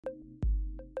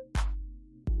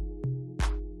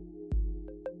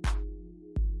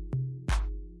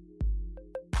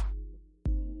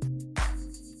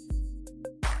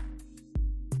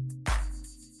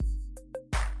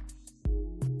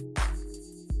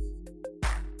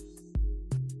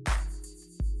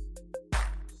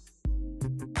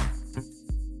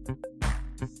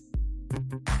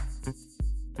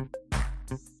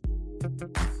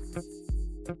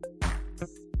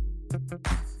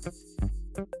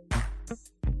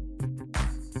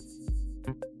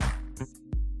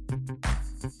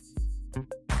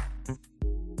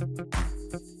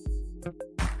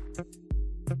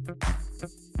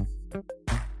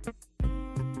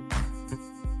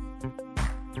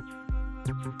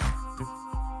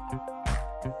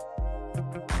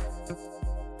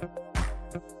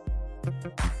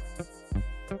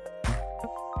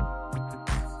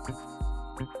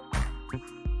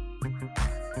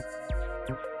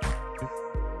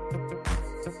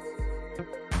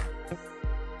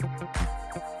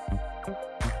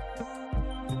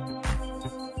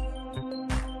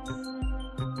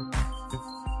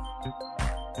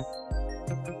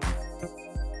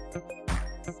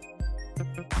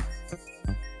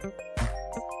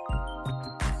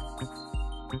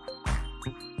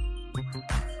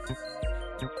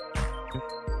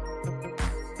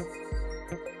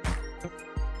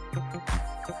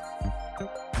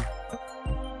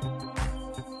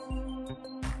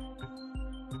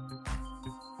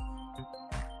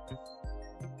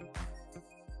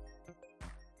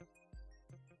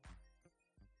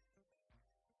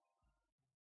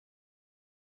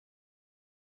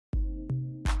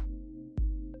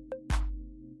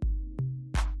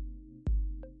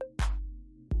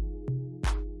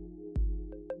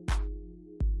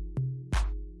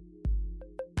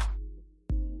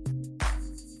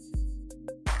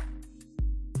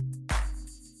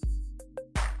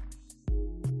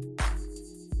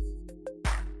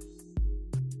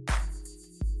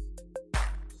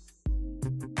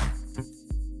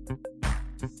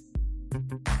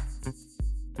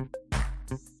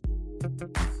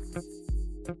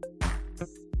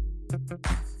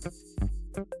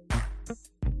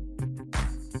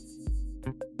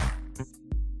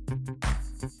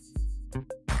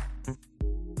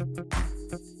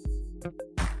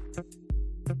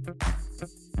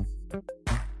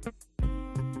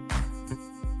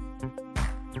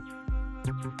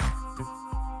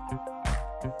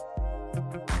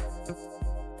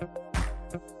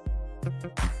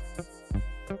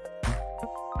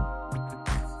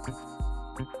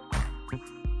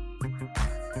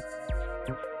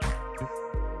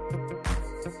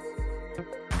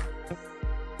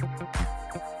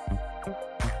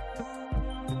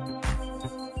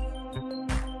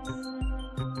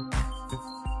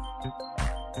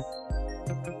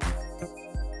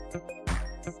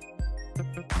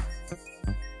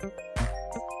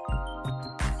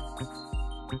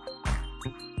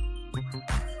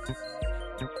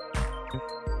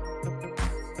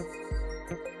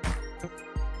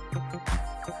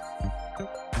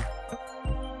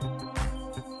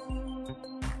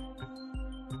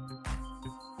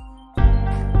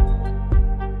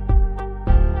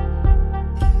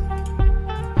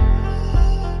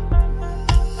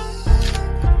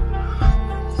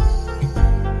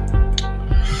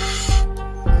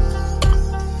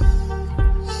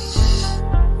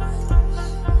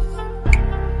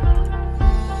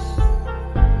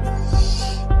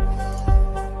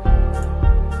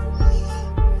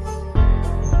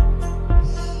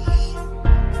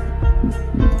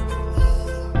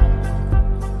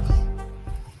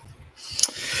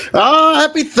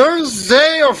Happy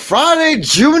Thursday or Friday,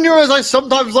 Junior, as I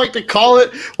sometimes like to call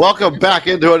it. Welcome back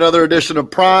into another edition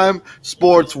of Prime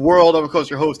Sports World. I'm, of course,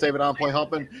 your host, David Onplay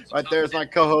Humpin. Right there is my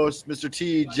co-host, Mr.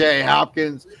 T.J.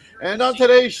 Hopkins. And on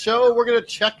today's show, we're going to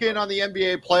check in on the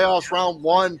NBA playoffs, round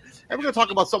one. And we're going to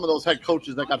talk about some of those head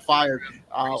coaches that got fired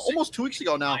almost 2 weeks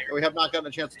ago now. We have not gotten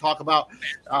a chance to talk about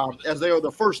as they are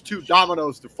the first two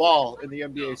dominoes to fall in the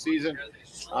NBA season.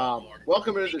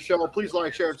 Welcome into the show. Please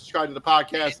like, share, and subscribe to the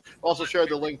podcast. Also share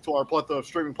the link to our plethora of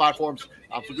streaming platforms.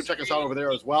 So go check us out over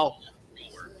there as well.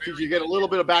 If you get a little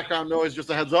bit of background noise,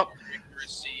 just a heads up.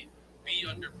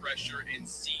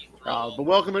 But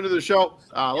welcome into the show.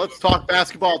 Let's talk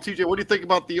basketball. TJ, what do you think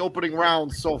about the opening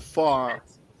round so far?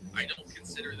 I don't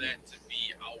consider that to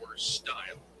be our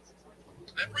style.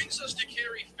 That brings us to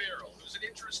Kerry Farrell, who's an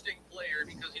interesting player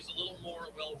because he's a little more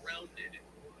well-rounded.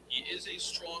 He is a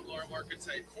strong arm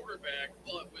archetype quarterback,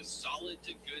 but with solid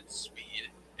to good speed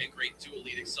and great to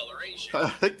elite acceleration. I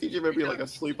think TJ may be like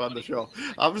asleep on the show.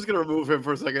 I'm just going to remove him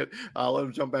for a second. Let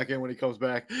him jump back in when he comes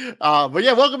back. But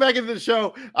yeah, welcome back into the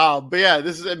show. But yeah,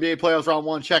 this is NBA playoffs round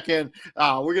one check-in.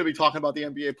 We're going to be talking about the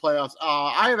NBA playoffs.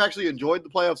 I have actually enjoyed the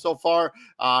playoffs so far.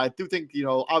 I do think,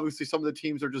 obviously some of the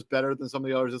teams are just better than some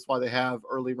of the others. That's why they have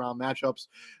early round matchups.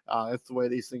 That's the way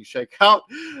these things shake out.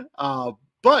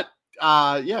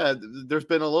 Yeah, there's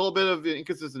been a little bit of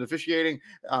inconsistent officiating.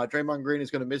 Draymond Green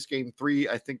is going to miss game 3,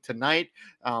 I think, tonight.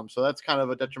 So that's kind of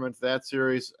a detriment to that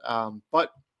series.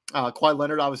 But Kawhi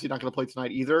Leonard obviously not going to play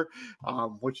tonight either,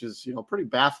 which is, pretty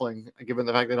baffling given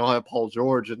the fact they don't have Paul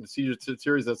George and the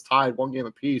series that's tied 1 game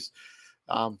apiece.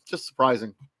 Just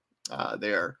surprising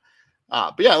there.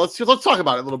 But yeah, let's talk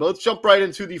about it a little bit. Let's jump right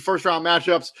into the first round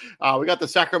matchups. We got the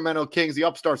Sacramento Kings, the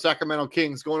upstart Sacramento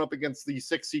Kings, going up against the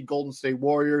 6 seed Golden State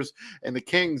Warriors, and the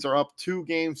Kings are up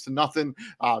 2-0,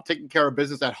 taking care of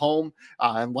business at home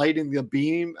and lighting the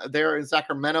beam there in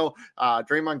Sacramento.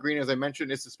 Draymond Green, as I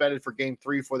mentioned, is suspended for Game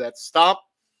 3 for that stop.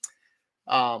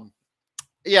 I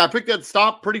picked that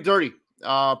stop pretty dirty.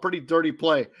 Pretty dirty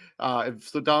play.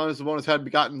 If Domantas Sabonis had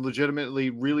gotten legitimately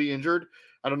really injured,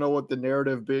 I don't know what the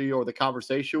narrative be or the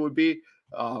conversation would be.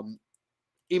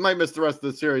 He might miss the rest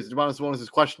of the series. Domantas Sabonis is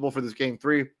questionable for this Game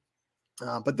 3.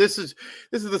 But this is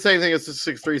the same thing as the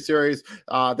 6-3 series.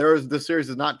 This series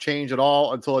does not change at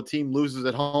all until a team loses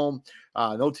at home.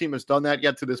 No team has done that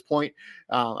yet to this point.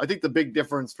 I think the big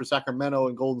difference for Sacramento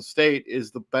and Golden State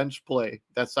is the bench play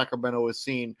that Sacramento has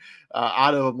seen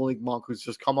out of Malik Monk, who's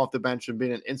just come off the bench and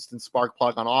been an instant spark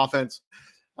plug on offense.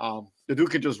 The dude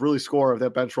can just really score with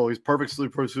that bench role. He's perfectly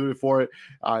suited for it.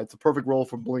 It's a perfect role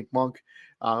for Malik Monk.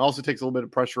 It also takes a little bit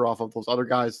of pressure off of those other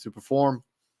guys to perform.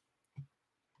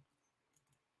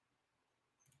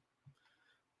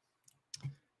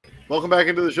 Welcome back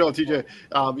into the show, TJ.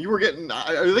 You were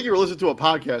I think you were listening to a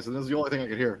podcast, and this is the only thing I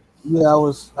could hear.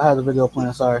 Yeah, I had a video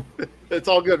playing. Sorry. It's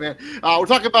all good, man. We're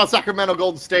talking about Sacramento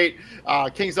Golden State.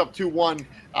 Kings up 2-1.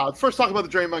 Let's first talk about the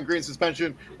Draymond Green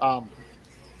suspension.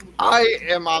 I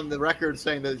am on the record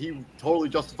saying that he totally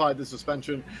justified the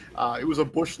suspension. It was a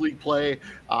Bush League play.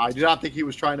 I do not think he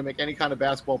was trying to make any kind of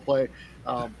basketball play.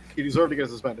 He deserved to get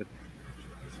suspended.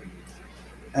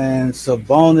 And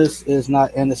Sabonis is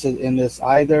not innocent in this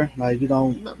either. Like, you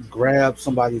don't grab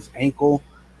somebody's ankle.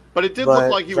 But it did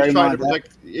look like he was trying to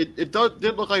protect. It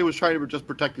did look like he was trying to just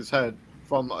protect his head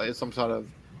from some sort of.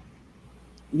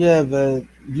 Yeah, but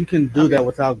you can do that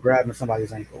without grabbing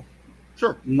somebody's ankle.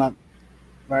 Sure. Not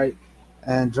right.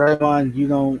 And Draymond, you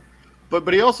don't.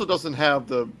 But he also doesn't have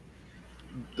the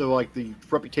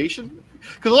reputation,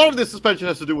 because a lot of this suspension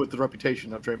has to do with the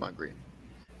reputation of Draymond Green.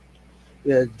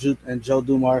 Yeah, and Joe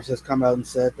Dumars has come out and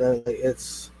said that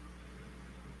it's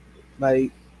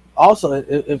like also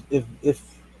if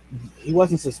he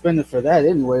wasn't suspended for that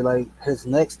anyway, like his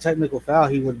next technical foul,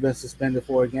 he would have been suspended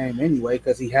for a game anyway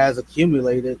because he has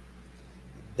accumulated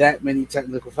that many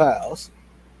technical fouls.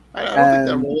 I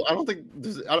don't think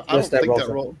that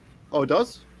rule. Oh, it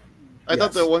does? I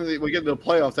thought that when we get into the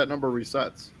playoffs, that number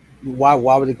resets. Why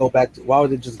would it go back? Why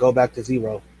would it just go back to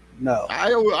 0? No,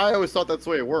 I always thought that's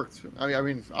the way it worked. I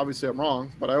mean, obviously I'm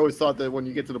wrong, but I always thought that when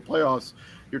you get to the playoffs,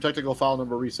 your technical foul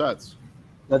number resets.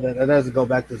 That doesn't go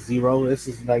back to 0. This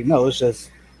is like no, it's just.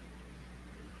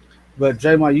 But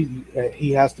Draymond,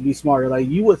 he has to be smarter. Like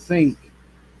you would think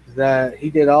that he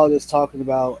did all this talking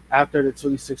about after the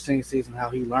 2016 season,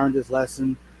 how he learned his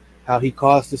lesson, how he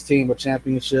cost his team a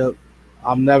championship.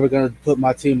 I'm never going to put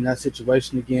my team in that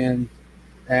situation again.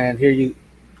 And it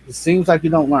seems like you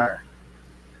don't learn.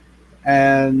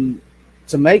 And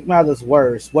to make matters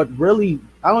worse, I don't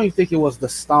even think it was the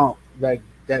stomp that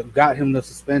got him the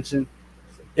suspension.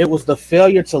 It was the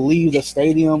failure to leave the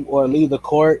stadium or leave the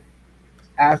court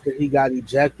after he got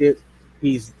ejected.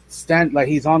 He's on the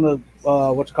he's on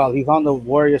the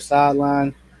Warrior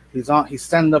sideline. He's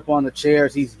standing up on the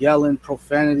chairs. He's yelling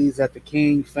profanities at the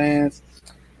King fans,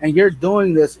 and you're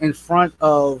doing this in front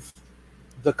of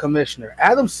the commissioner.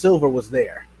 Adam Silver was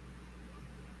there.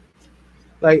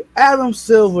 Like Adam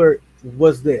Silver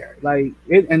was there. Like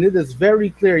and it is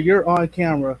very clear. You're on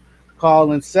camera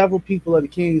calling several people of the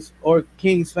Kings or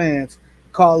Kings fans,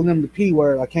 calling them the P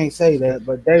word. I can't say that,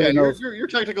 but David knows. Your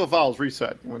technical fouls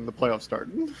reset when the playoffs start.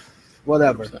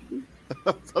 Whatever.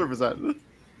 100%.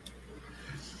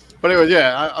 But anyway,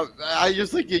 yeah, I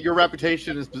just think your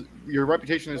reputation is what your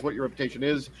reputation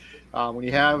is. When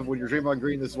you're Draymond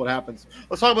Green, this is what happens.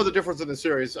 Let's talk about the difference in the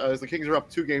series. As the Kings are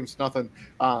up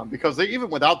 2-0, because even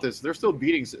without this, they're still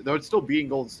beating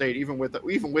Golden State, even with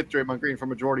Draymond Green for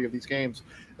majority of these games.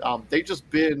 They've just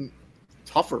been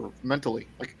tougher mentally.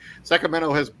 Like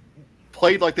Sacramento has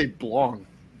played like they belong.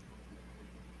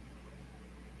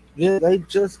 Yeah,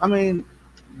 that's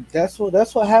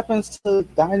what happens to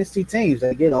dynasty teams.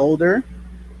 They get older,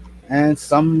 and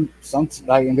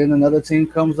and then another team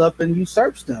comes up and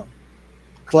usurps them.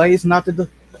 Clay's not the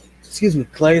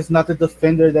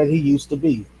defender that he used to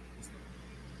be.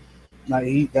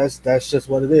 That's just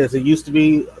what it is. It used to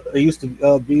be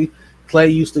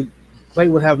Clay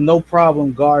would have no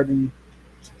problem guarding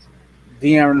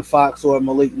De'Aaron Fox or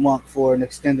Malik Monk for an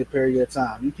extended period of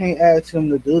time. You can't ask him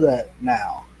to do that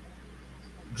now.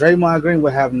 Draymond Green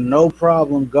would have no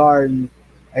problem guarding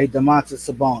a Domantas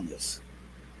Sabonis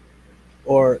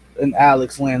or an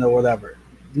Alex Len or whatever.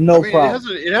 No problem.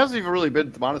 It hasn't even really been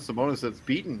Domantas Sabonis that's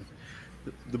beaten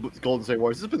the Golden State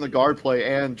Warriors. This has been the guard play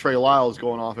and Trey Lyles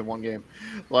going off in one game.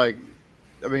 Like,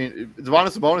 I mean,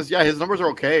 Domantas Sabonis, yeah, his numbers are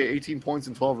okay. 18 points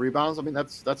and 12 rebounds. I mean,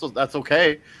 that's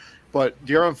okay. But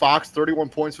De'Aaron Fox, 31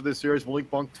 points for this series.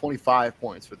 Malik Monk, 25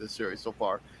 points for this series so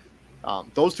far.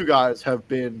 Those two guys have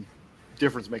been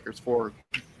difference makers for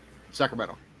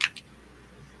Sacramento.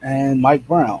 And Mike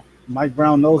Brown. Mike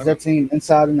Brown knows that team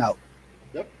inside and out.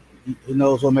 Yep. He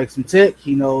knows what makes him tick.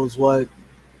 He knows what,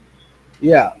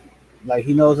 yeah, like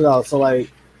he knows it all. So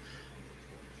like,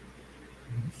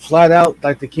 flat out,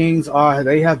 like the Kings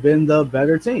they have been the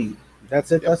better team.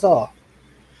 That's it. Yep. That's all.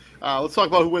 Let's talk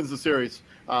about who wins the series.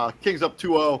 Kings up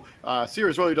 2-0.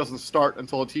 Series really doesn't start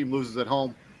until a team loses at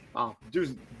home.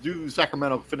 Do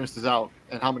Sacramento finish this out,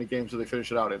 and how many games do they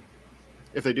finish it out in?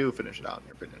 If they do finish it out, in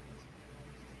your opinion.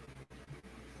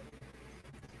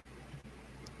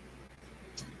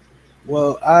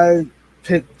 Well, I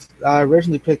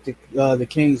originally picked the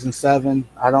Kings in 7.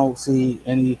 I don't see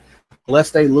any,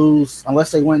 unless they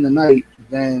win tonight,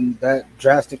 then that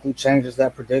drastically changes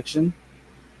that prediction.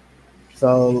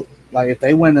 So, like, if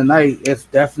they win tonight, it's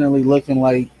definitely looking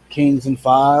like Kings in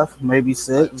 5, maybe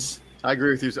 6. I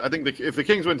agree with you. I think if the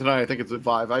Kings win tonight, I think it's at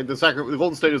 5. The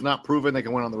Golden State has not proven they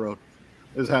can win on the road.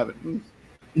 They just haven't.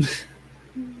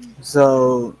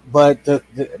 So, but the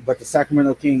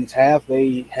Sacramento Kings had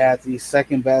the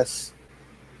second best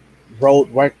road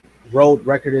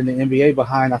record in the NBA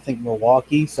behind, I think,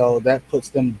 Milwaukee. So that puts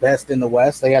them best in the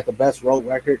West. They had the best road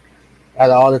record out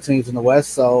of all the teams in the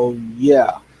West. So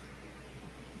yeah,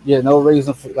 no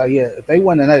reason for if they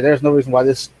win tonight, there's no reason why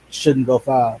this shouldn't go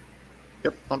 5.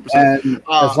 Yep, 100%. And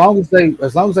as long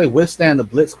as they withstand the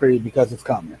blitzkrieg, because it's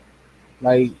coming.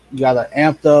 Like, you got an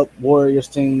amped up Warriors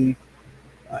team,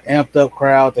 an amped up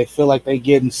crowd. They feel like they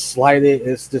getting slighted.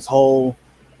 It's this whole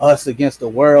us against the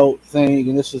world thing,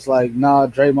 and it's just like, nah,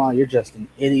 Draymond, you're just an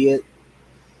idiot.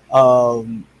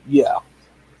 Yeah.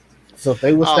 So if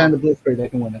they withstand the blitzkrieg, they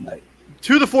can win tonight.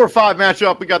 To the 4-5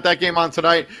 matchup, we got that game on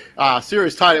tonight.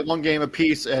 Series tied at 1 game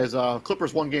apiece as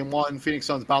Clippers won game 1. Phoenix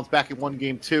Suns bounced back in 1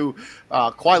 game 2.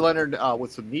 Kawhi Leonard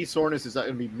with some knee soreness is going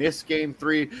to be missed game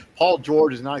 3. Paul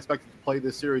George is not expected to play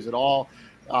this series at all.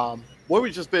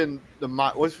 What's been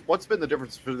the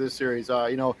difference for this series?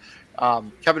 Kevin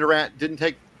Durant didn't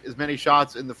take as many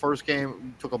shots in the first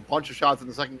game, took a bunch of shots in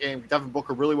the second game. Devin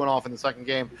Booker really went off in the second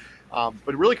game. But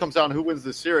it really comes down to who wins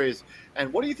this series.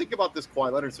 And what do you think about this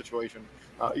Kawhi Leonard situation?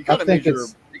 You kind of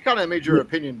made your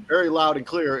opinion very loud and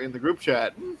clear in the group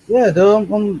chat. Yeah,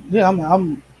 dude,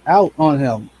 I'm out on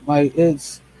him. Like,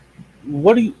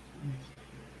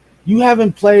 you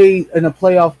haven't played in a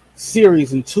playoff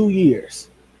series in 2 years.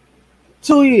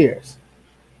 2 years.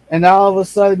 And all of a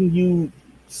sudden you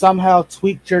somehow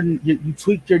tweaked your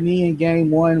knee in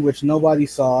game 1, which nobody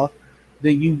saw.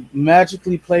 Then you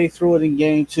magically play through it in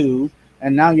game 2,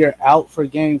 and now you're out for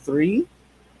game 3.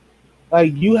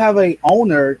 Like, you have a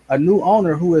new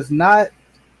owner who is not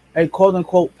a quote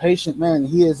unquote patient man.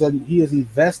 He is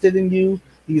invested in you.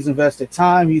 He's invested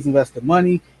time. He's invested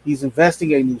money. He's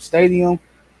investing a new stadium.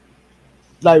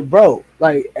 Like, bro,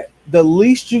 like, the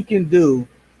least you can do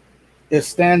is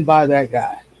stand by that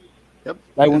guy. Yep.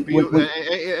 Like, and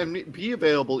be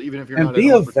available even if you're not. And be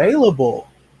available.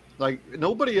 Like,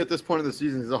 nobody at this point of the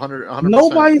season is 100%.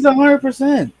 Nobody's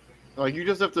 100%. Like, you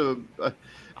just have to.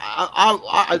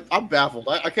 I'm baffled.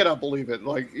 I cannot believe it.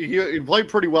 Like, he played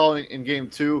pretty well in game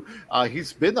 2.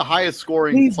 He's been the highest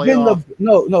scoring. He's playoff.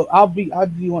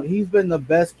 He's been the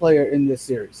best player in this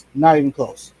series. Not even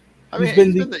close.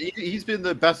 He's been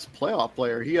the best playoff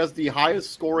player. He has the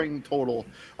highest scoring total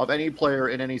of any player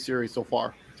in any series so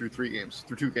far through 2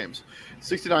 games.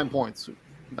 69 points.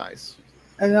 Nice.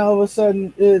 And all of a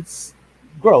sudden it's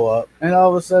grow up. And all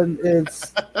of a sudden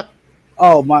it's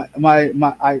oh,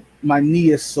 my knee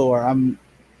is sore.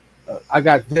 I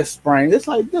got this sprain. It's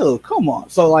like, dude, come on.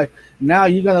 So, like, now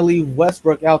you're gonna leave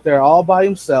Westbrook out there all by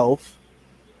himself.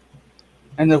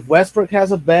 And if Westbrook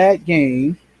has a bad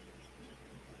game,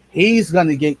 he's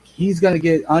gonna get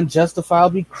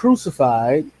unjustifiably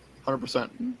crucified.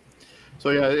 100%. So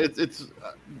yeah, it's.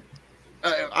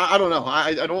 I don't know.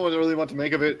 I don't really want to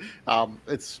make of it.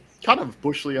 It's kind of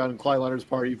bushly on Kawhi Leonard's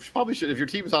part. You probably should, if your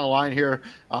team's on the line here,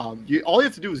 all you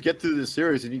have to do is get through this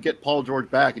series and you get Paul George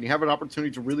back and you have an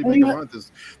opportunity to really make a run at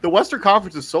this. The Western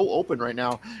Conference is so open right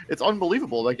now. It's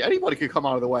unbelievable. Like, anybody could come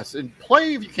out of the West and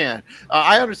play if you can.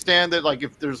 I understand that, like,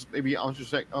 if there's maybe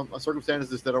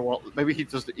circumstances that are, maybe he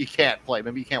can't play.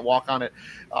 Maybe he can't walk on it.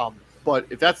 But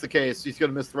if that's the case, he's going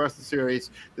to miss the rest of the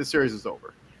series. This series is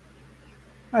over.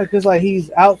 Because, like,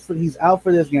 he's out for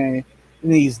this game,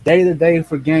 and he's day to day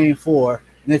for game 4.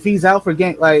 And if he's out for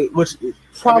game, like, which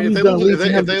probably if they going to lose,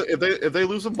 lead to him. if they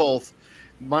lose them both,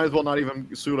 might as well not even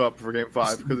suit up for Game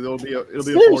 5 because it'll be a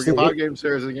 5-game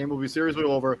series. The game will be seriously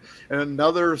over, and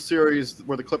another series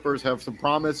where the Clippers have some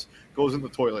promise goes in the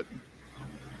toilet.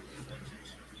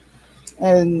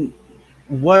 And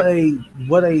what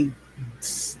a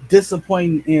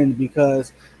disappointing end,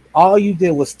 because all you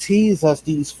did was tease us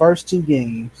these first 2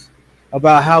 games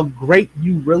about how great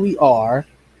you really are,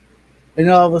 and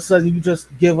all of a sudden you just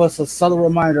give us a subtle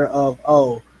reminder of,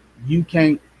 oh, we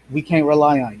can't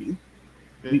rely on you.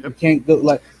 We can't go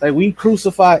like we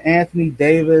crucified Anthony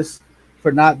Davis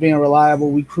for not being reliable.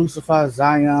 We crucified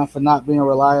Zion for not being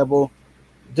reliable.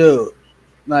 Dude,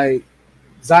 like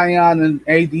Zion and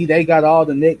AD, they got all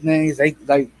the nicknames. They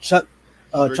like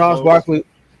Charles Barkley.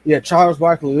 Yeah, Charles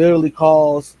Barkley literally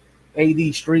calls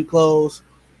AD street clothes.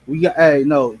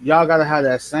 Y'all gotta have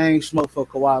that same smoke for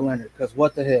Kawhi Leonard, because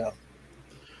what the hell?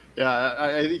 Yeah,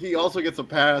 I think he also gets a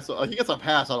pass. He gets a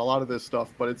pass on a lot of this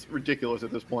stuff, but it's ridiculous at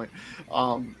this point.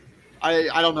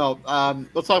 I don't know.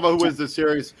 Let's talk about who wins this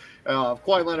series. If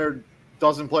Kawhi Leonard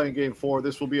doesn't play in Game 4,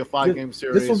 this will be a 5-game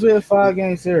series. This will be a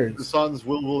 5-game series. The Suns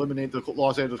will eliminate the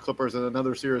Los Angeles Clippers, and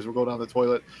another series will go down the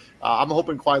toilet. I'm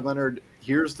hoping Kawhi Leonard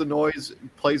hears the noise,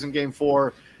 plays in Game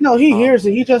 4. No, he hears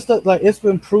it. He just it's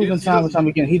been proven time and time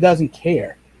again. He doesn't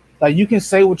care. Like, you can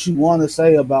say what you want to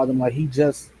say about him. Like, he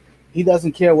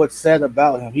doesn't care what's said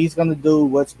about him. He's gonna do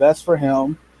what's best for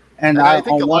him. And I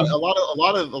think a lot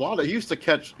of he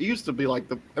used to be like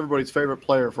everybody's favorite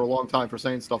player for a long time for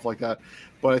saying stuff like that.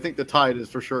 But I think the tide is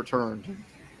for sure turned.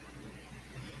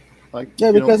 Like,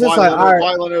 because it's like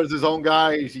Kawhi Leonard is his own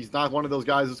guy. He's not one of those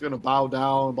guys that's going to bow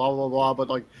down, blah blah blah. But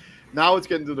like now it's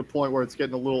getting to the point where it's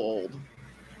getting a little old.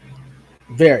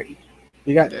 Very,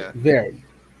 very,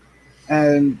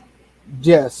 and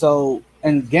So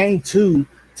in Game 2.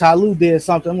 Tyloo did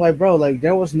something. I'm like, bro, like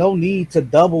there was no need to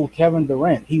double Kevin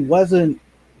Durant. He wasn't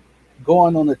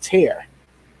going on a tear.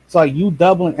 So like you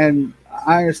doubling, and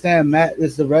I understand Matt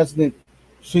is the resident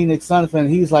Phoenix Sun fan.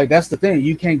 He's like, that's the thing.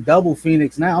 You can't double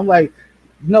Phoenix now. I'm like,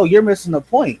 no, you're missing the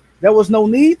point. There was no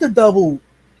need to double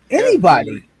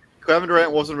anybody. Kevin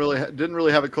Durant didn't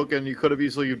really have it cooking. You could have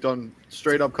easily done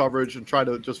straight up coverage and try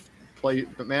to just play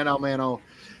mano.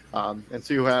 And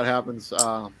see what happens.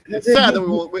 It's sad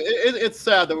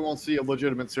that we won't see a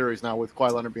legitimate series now with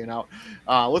Kawhi Leonard being out.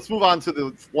 Let's move on to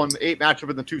the 1-8 matchup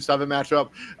and the 2-7 matchup.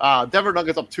 Denver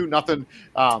Nuggets up 2-0.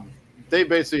 They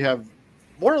basically have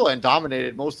borderline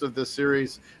dominated most of this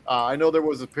series. I know there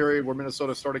was a period where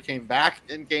Minnesota sort of came back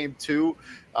in Game 2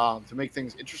 to make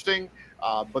things interesting,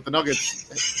 but the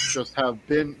Nuggets just have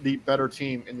been the better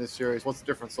team in this series. What's the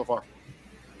difference so far?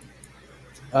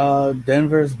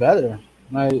 Denver's better.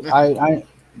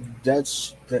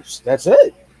 That's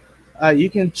it. You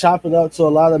can chop it up to a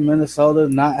lot of Minnesota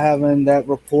not having that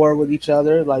rapport with each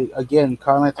other. Like, again,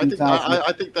 Karl-Anthony Towns.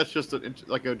 I think that's just a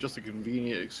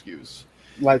convenient excuse.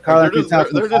 Like Karl-Anthony Towns.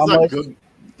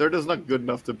 They're just not good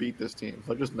enough to beat this team.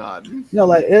 They're just not.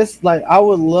 It's like I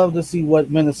would love to see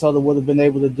what Minnesota would have been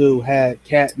able to do had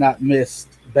Cat not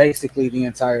missed basically the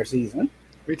entire season.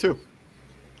 Me too.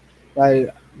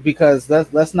 Like, because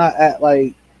let's not act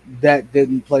like that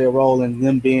didn't play a role in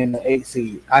them being the 8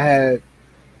 seed. I had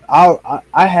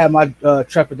my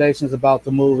trepidations about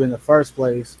the move in the first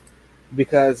place,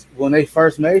 because when they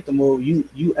first made the move,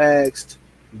 you asked,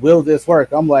 will this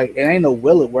work? I'm like, it ain't no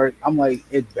will it work. I'm like,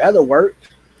 it better work.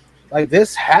 Like,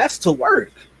 this has to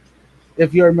work.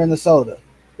 If you're in Minnesota,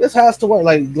 this has to work.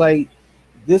 Like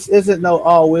this isn't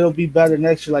we'll be better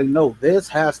next year. Like, no, this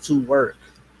has to work.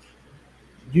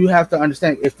 You have to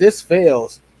understand, if this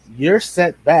fails, you're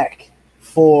set back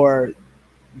for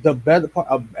the better part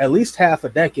of at least half a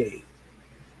decade.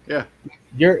 Yeah,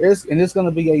 it's going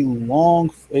to be a long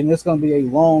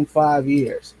 5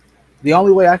 years. The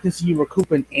only way I can see you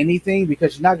recouping anything,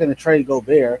 because you're not going to trade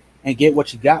Gobert and get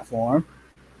what you got for him.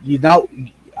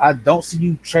 I don't see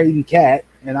you trading Cat,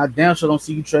 and I damn sure don't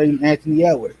see you trading Anthony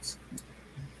Edwards.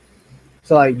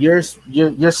 So like you're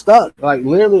stuck. Like,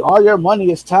 literally, all your money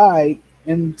is tied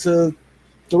into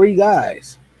 3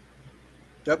 guys.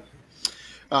 Yep.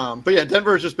 But yeah,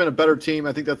 Denver has just been a better team.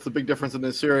 I think that's the big difference in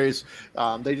this series.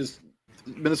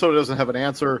 Minnesota doesn't have an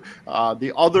answer.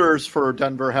 The others for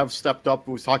Denver have stepped up.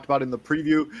 We talked about in the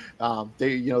preview.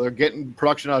 They're getting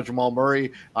production out of Jamal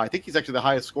Murray. I think he's actually the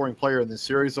highest scoring player in this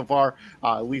series so far,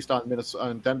 at least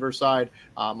on Denver's side.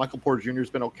 Michael Porter Jr.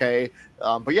 has been okay.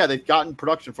 But yeah, they've gotten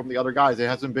production from the other guys. It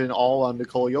hasn't been all on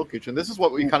Nikola Jokic. And this is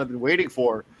what we've kind of been waiting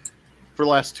for the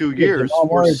last 2 years.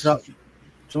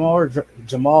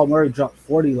 Jamal Murray dropped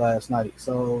 40 last night.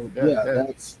 So,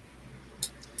 that's...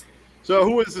 So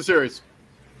who wins the series?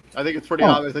 I think it's pretty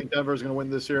obvious. I think Denver is going to win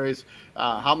this series.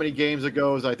 How many games it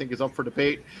goes, I think, is up for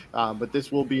debate. But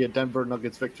this will be a Denver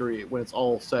Nuggets victory when it's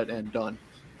all said and done.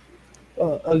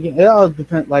 Again, it all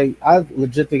depends. Like, I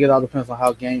legit think it all depends on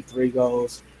how Game 3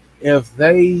 goes. If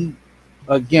they,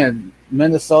 again,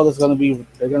 Minnesota's going to be,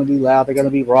 they're going to be loud, they're going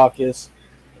to be raucous.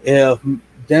 If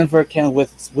Denver can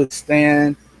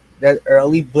withstand that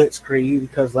early blitzkrieg,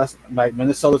 because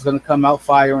Minnesota's going to come out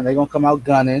firing, they're going to come out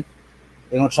gunning.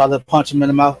 They're going to try to punch them in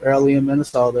the mouth early in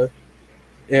Minnesota.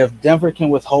 If Denver can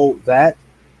withhold that,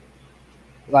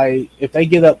 like if they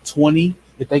get up 20,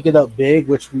 if they get up big,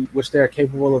 which they're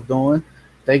capable of doing,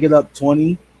 they get up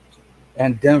 20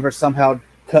 and Denver somehow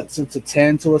cuts into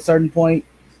 10 to a certain point,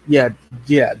 yeah,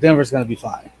 Denver's going to be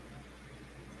fine.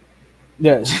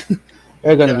 Yeah.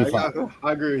 They're going to be fine.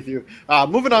 I agree with you.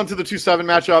 Moving on to the 2-7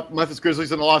 matchup, Memphis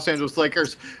Grizzlies and the Los Angeles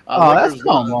Lakers.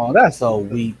 That's a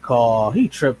weak call. He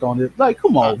tripped on it. Like,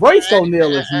 come on, Royce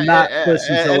O'Neal is not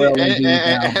pushing Joel Embiid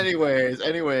down.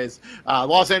 Anyways,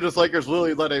 Los Angeles Lakers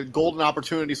really let a golden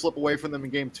opportunity slip away from them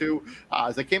in Game 2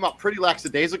 as they came out pretty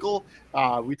lackadaisical.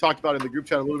 We talked about in the group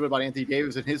chat a little bit about Anthony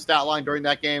Davis and his stat line during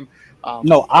that game.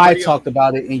 I talked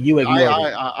about it and you ignored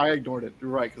it. I ignored it.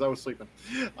 You're right, because I was sleeping.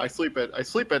 I sleep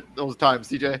at those times,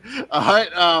 DJ. All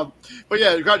right. But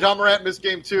yeah, you got John Morant missed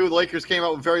Game 2. The Lakers came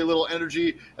out with very little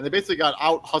energy, and they basically got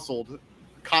out-hustled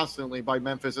constantly by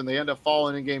Memphis, and they end up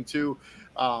falling in Game 2.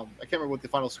 I can't remember what the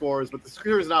final score is, but the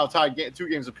series is now tied 2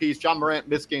 games apiece. John Morant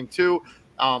missed Game 2.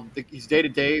 He's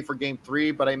day-to-day for Game 3,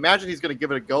 but I imagine he's going to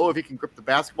give it a go if he can grip the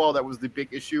basketball. That was the big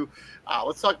issue.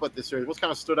 Let's talk about this series. What's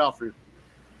kind of stood out for you?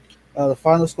 The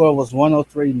final score was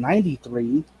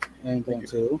 103-93 in Game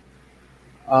 2.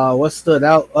 What stood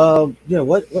out?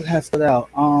 What has stood out?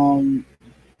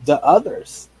 The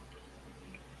others.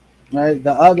 Right?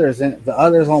 The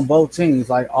others on both teams.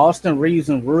 Like Austin Reeves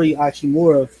and Rui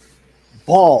Hachimura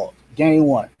balled Game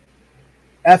 1.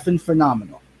 Effing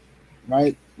phenomenal.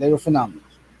 Right? They were phenomenal.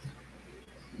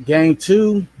 Game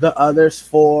 2, the others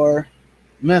for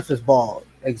Memphis balled.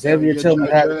 Xavier Tillman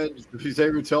had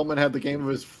the game of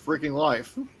his freaking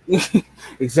life.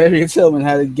 Xavier Tillman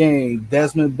had a game.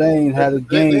 Desmond Bain had a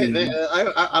game.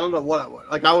 I don't know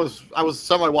what. Like I was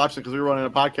semi watching because we were running a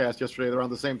podcast yesterday around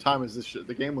the same time as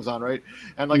the game was on, right?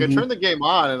 And like I turned the game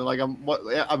on and like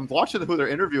I'm watching who they're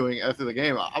interviewing after the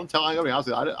game. I'm telling you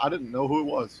honestly, I didn't know who it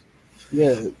was.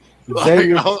 Yeah.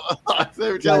 Xavier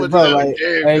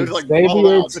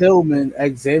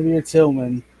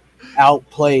Tillman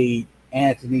outplayed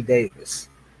Anthony Davis.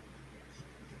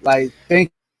 Like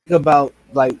think about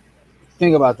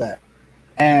that.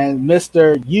 And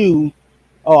Mr. U,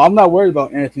 I'm not worried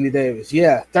about Anthony Davis.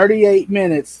 Yeah, 38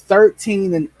 minutes,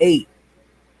 13 and 8.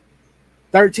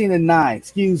 13 and 9,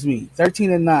 excuse me.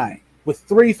 13 and 9 with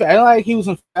 3 fouls. I don't like he was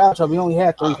in foul trouble. He only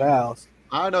had 3 fouls.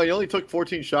 I don't know. He only took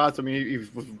 14 shots. I mean, he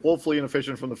was woefully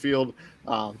inefficient from the field.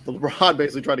 LeBron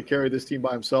basically tried to carry this team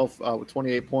by himself with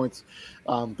 28 points.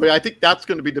 But I think that's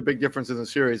going to be the big difference in the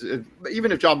series.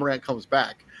 Even if John Morant comes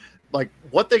back, like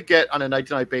what they get on a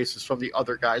night-to-night basis from the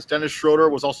other guys. Dennis Schroeder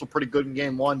was also pretty good in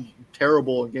Game 1,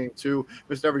 terrible in Game 2,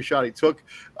 missed every shot he took.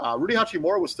 Rudy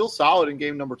Hachimura was still solid in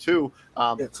Game number 2.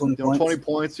 20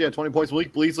 points. Yeah, 20 points.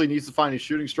 Malik Beasley needs to find his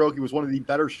shooting stroke. He was one of the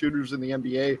better shooters in the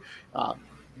NBA.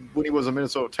 When he was a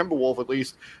Minnesota Timberwolf, at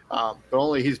least, but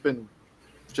only he's been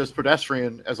just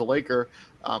pedestrian as a Laker.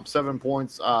 7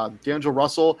 points. D'Angelo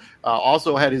Russell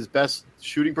also had his best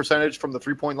shooting percentage from the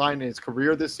three-point line in his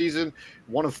career this season.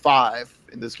 1 of 5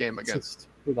 in this game against.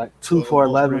 Like 2 for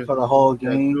 11 for the whole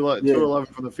game. 2-11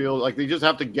 from the field. Like they just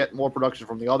have to get more production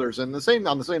from the others. And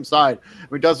on the same side, I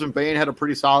mean, Desmond Bain had a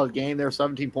pretty solid game there.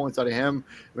 17 points out of him.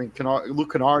 I mean,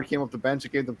 Luke Kennard came off the bench.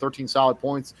 It gave them 13 solid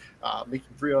points, making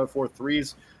 3 out of 4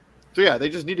 threes. So yeah, they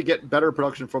just need to get better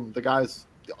production from the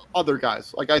other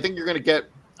guys. Like I think you're going to get.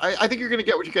 I think you're going to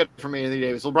get what you get from Anthony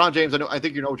Davis. LeBron James, I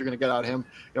think you know what you're going to get out of him.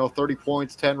 30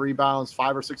 points, 10 rebounds,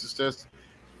 5 or 6 assists.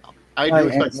 I do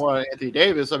expect more out of Anthony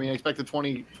Davis. I mean, I expect the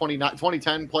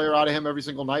 20-10 player out of him every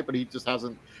single night, but he just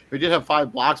hasn't. He did have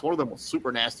 5 blocks. One of them was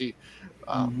super nasty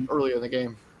earlier in the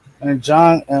game. And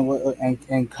John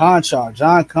Conchar,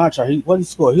 what he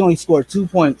scored? He only scored 2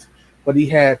 points, but he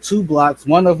had 2 blocks.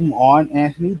 One of them on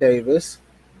Anthony Davis.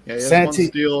 Yeah, he has 1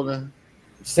 steal.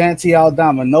 Santi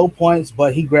Aldama, no points,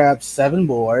 but he grabbed 7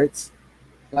 boards.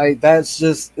 Like that's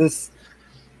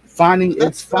finding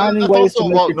ways to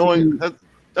make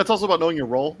That's also about knowing your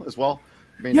role as well.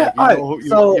 I mean, yeah,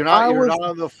 you're not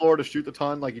on the floor to shoot the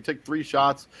ton. Like you take 3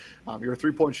 shots, you're a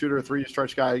 3-point shooter, 3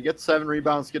 stretch guy. You get 7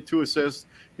 rebounds, get 2 assists.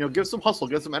 Give some hustle,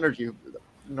 get some energy.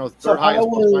 Third highest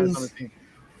plus minus on the team.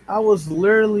 I was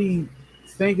literally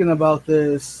thinking about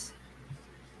this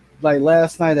like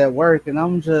last night at work, and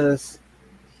I'm just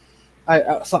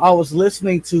so I was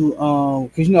listening to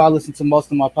because I listen to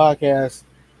most of my podcasts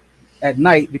at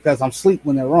night because I'm asleep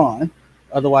when they're on.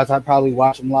 Otherwise, I'd probably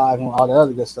watch them live and all the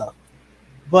other good stuff.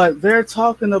 But they're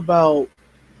talking about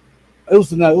it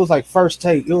was like first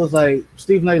take. It was like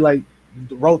Stephen A. like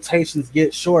the rotations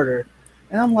get shorter,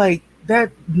 and I'm like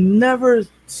that never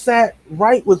sat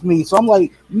right with me. So I'm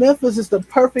like Memphis is the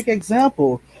perfect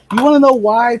example. You want to know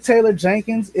why Taylor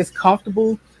Jenkins is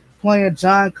comfortable playing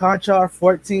John Conchar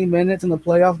 14 minutes in the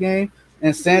playoff game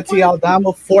and Santi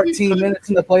Aldama 14 minutes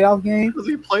in the playoff game? Because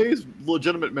he plays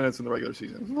legitimate minutes in the regular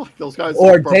season. Like those guys,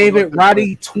 or David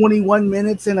Roddy 21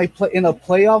 minutes in a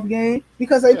playoff game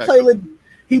because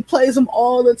he plays them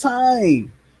all the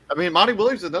time. I mean, Monty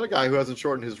Williams is another guy who hasn't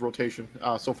shortened his rotation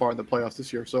so far in the playoffs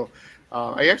this year. So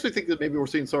I actually think that maybe we're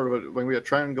seeing sort of when we had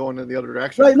trend going in the other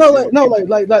direction.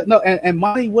 And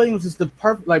Monty Williams is the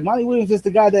perfect. Like Monty Williams is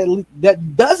the guy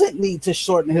that doesn't need to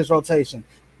shorten his rotation.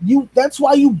 That's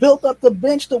why you built up the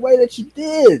bench the way that you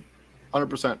did.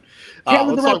 100%.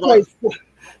 Kevin Durant played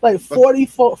like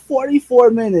 44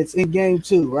 minutes in game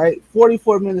 2, right?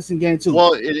 44 minutes in game 2.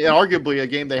 Well, arguably a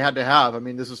game they had to have. I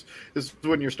mean, this is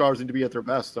when your stars need to be at their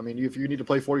best. I mean, if you need to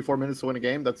play 44 minutes to win a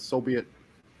game, that's so be it.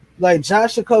 Like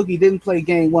Josh Okogie didn't play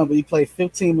game 1, but he played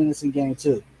 15 minutes in game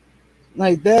 2.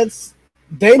 Like that's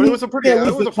it was a pretty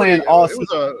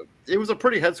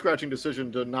head scratching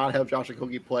decision to not have Josh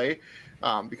Okogie play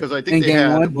because I think in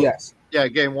game 1, yes. Yeah,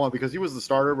 game 1 because he was the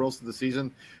starter most of the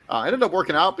season. Ended up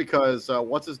working out because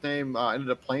what's his name ended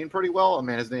up playing pretty well. Oh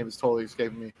man, his name is totally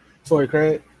escaping me. Torrey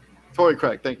Craig.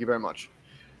 Thank you very much.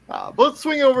 But let's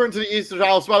swing over into the Eastern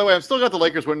Conference. By the way, I've still got the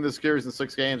Lakers winning this series in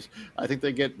 6 games. I think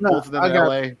they get both of them in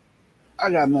LA. I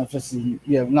got Memphis.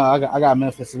 I got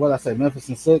Memphis. What did I say? Memphis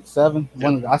in 6, 7.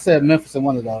 Yeah. I said Memphis in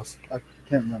one of those. I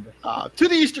can't remember. To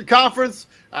the Eastern Conference,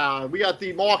 we got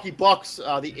the Milwaukee Bucks,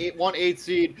 the 1-8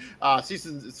 seed.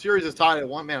 Series is tied at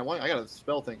 1. Man, I gotta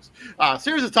spell things.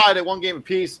 Series is tied at 1 game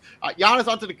apiece. Giannis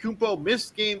Antetokounmpo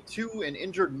missed game 2 and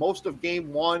injured most of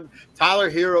game 1.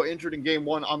 Tyler Hero injured in game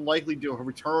 1, unlikely to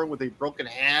return with a broken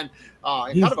hand.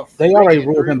 They already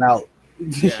ruled him out.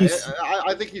 Yeah,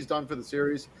 I think he's done for the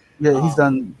series. Yeah, he's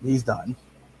done. He's done.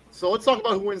 So let's talk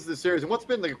about who wins this series and what's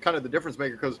been kind of the difference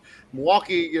maker because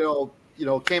Milwaukee,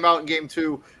 came out in game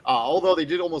 2, although they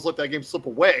did almost let that game slip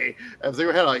away as they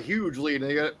had a huge lead.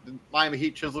 And they got Miami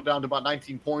Heat chiseled down to about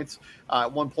 19 points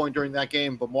at one point during that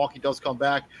game, but Milwaukee does come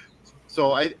back.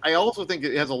 So I also think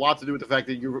it has a lot to do with the fact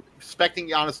that you're expecting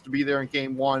Giannis to be there in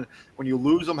game 1. When you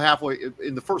lose him halfway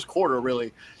in the first quarter,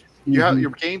 really,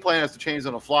 your game plan has to change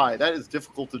on the fly. That is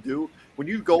difficult to do. When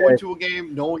you go into a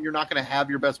game knowing you're not going to have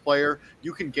your best player,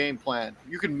 you can game plan.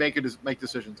 You can make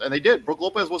decisions, and they did. Brook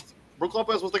Lopez was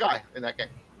the guy in that game.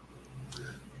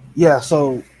 Yeah.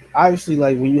 So obviously,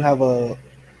 like when you have a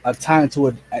time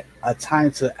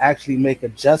to actually make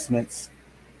adjustments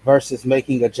versus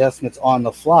making adjustments on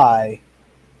the fly,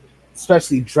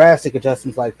 especially drastic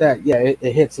adjustments like that, yeah,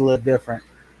 it hits a little different.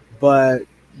 But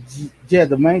yeah,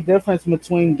 the main difference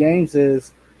between games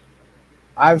is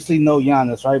obviously no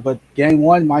Giannis, right? But game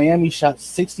 1, Miami shot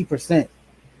 60%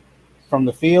 from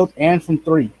the field and from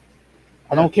 3.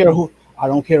 I don't care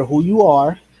who you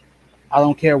are. I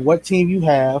don't care what team you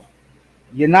have.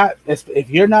 If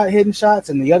you're not hitting shots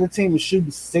and the other team is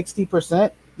shooting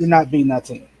 60%, you're not beating that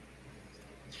team.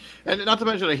 And not to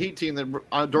mention a Heat team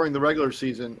that during the regular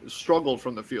season struggled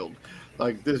from the field.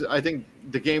 Like this, I think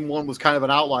the game 1 was kind of an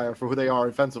outlier for who they are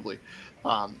offensively.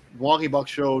 Milwaukee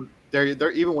Bucks showed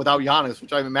they're even without Giannis,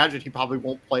 which I imagine he probably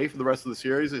won't play for the rest of the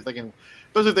series.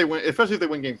 Especially if they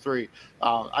win game 3.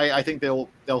 I think they'll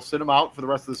sit him out for the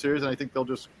rest of the series, and I think they'll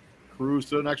just cruise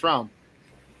to the next round.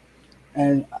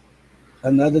 And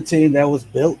another team that was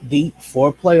built deep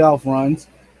for playoff runs.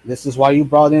 This is why you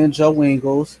brought in Joe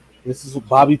Ingles. This is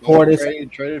Bobby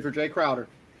Portis. Traded for Jay Crowder.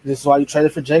 This is why you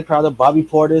traded for Jay Crowder. Bobby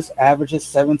Portis averages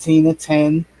 17 and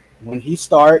 10 when he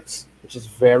starts, which is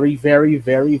very, very,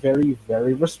 very, very,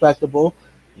 very respectable.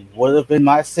 He would have been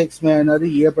my 6th man of the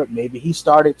year, but maybe he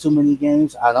started too many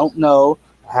games. I don't know.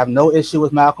 I have no issue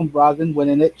with Malcolm Brogdon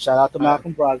winning it. Shout out to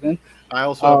Malcolm Brogdon. I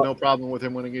also have no problem with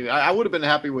him winning it. I would have been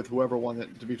happy with whoever won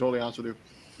it, to be totally honest with you.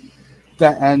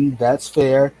 That's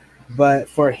fair. But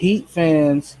for Heat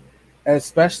fans,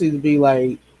 especially to be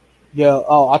like,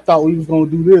 I thought we was going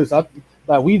to do this.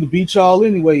 We'd beat y'all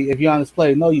anyway if Giannis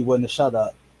played. No, you wouldn't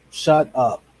have. Shut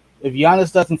up. If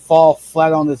Giannis doesn't fall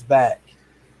flat on his back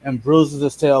and bruises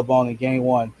his tailbone in game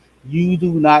 1, you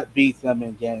do not beat them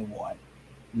in game 1.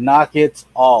 Knock it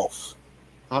off.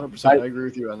 100%. I agree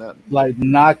with you on that.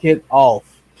 Knock it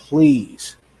off,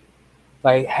 please.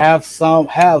 Like have some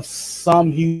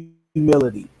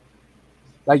humility.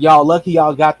 Like y'all lucky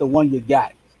y'all got the one you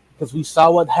got because we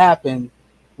saw what happened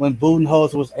when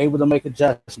Budenholzer was able to make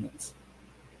adjustments.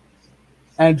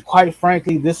 And quite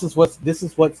frankly, this is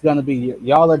what's gonna be.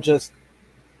 Y'all are just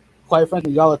quite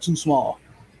frankly y'all are too small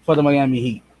for the Miami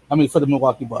Heat. I mean for the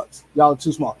Milwaukee Bucks. Y'all are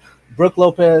too small. Brook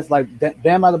Lopez, like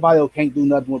Bam Adebayo, can't do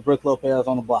nothing with Brook Lopez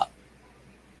on the block.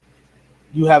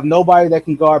 You have nobody that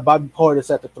can guard Bobby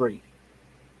Portis at the three.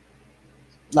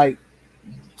 Like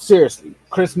seriously,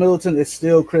 Chris Middleton is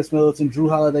still Chris Middleton. Drew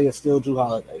Holiday is still Drew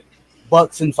Holiday.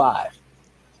 Bucks in 5.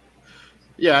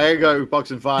 Yeah, I go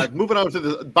Bucks in 5. Moving on to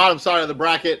the bottom side of the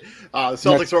bracket, the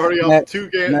Celtics Next, are already up next, 2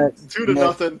 next, to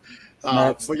nothing.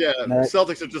 next, But yeah, next.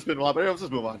 Celtics have just been a lot. But let's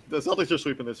just move on. The Celtics are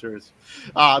sweeping this series.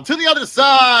 To the other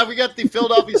side, we got the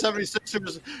Philadelphia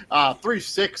 76ers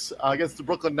 3-6 against the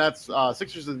Brooklyn Nets.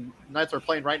 Sixers and Nets are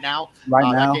playing right now. Right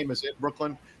That now, game is in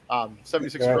Brooklyn.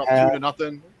 76ers are up 2 to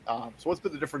nothing. So what's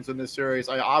been the difference in this series?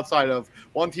 Outside of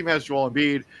one team has Joel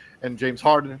Embiid and James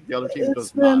Harden, the other team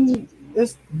does not.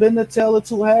 it's been the tale of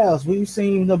two halves. We've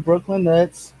seen the Brooklyn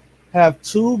Nets have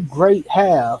 2 great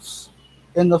halves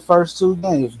in the first 2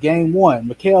 games. Game 1,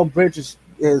 Mikal Bridges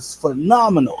is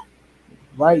phenomenal,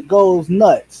 right? Goes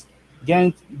nuts.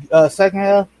 Game second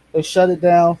half, they shut it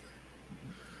down.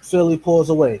 Philly pulls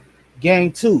away.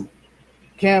 Game 2,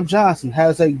 Cam Johnson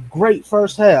has a great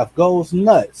first half, goes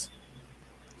nuts.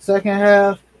 Second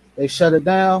half, they shut it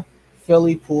down.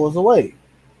 Philly pulls away.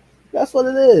 That's what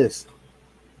it is.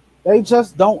 They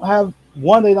just don't have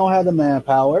one. They don't have the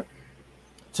manpower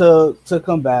to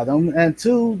combat them, and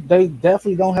 2, they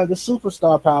definitely don't have the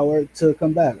superstar power to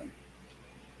combat them.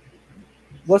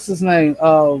 What's his name?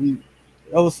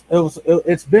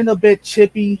 It's been a bit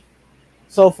chippy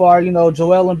so far. You know,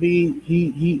 Joel Embiid,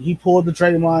 he pulled the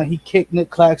Draymond. He kicked Nick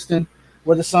Claxton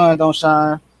where the sun don't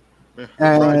shine. Yeah,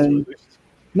 And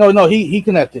no, he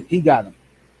connected. He got him.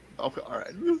 Okay, all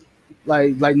right.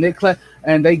 Like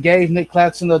and they gave Nick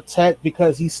Claxton a tech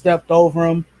because he stepped over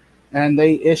him, and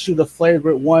they issued a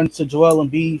flagrant one to Joel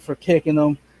Embiid for kicking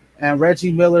him. And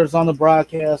Reggie Miller's on the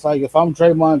broadcast like, if I'm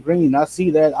Draymond Green, I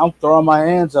see that, I'm throwing my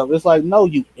hands up. It's like, no,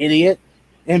 you idiot.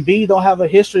 Embiid don't have a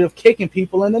history of kicking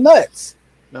people in the nuts.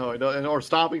 No, or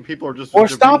stopping people, or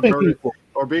stopping people,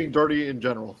 or being dirty in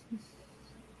general.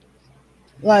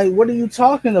 Like, what are you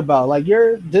talking about? Like,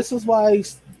 this is why.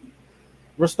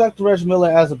 Respect to Reggie Miller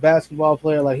as a basketball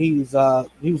player. Like he was a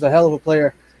hell of a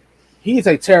player. He's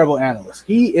a terrible analyst.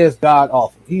 He is god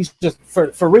awful. He's just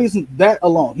for reason that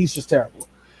alone, he's just terrible.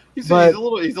 He's a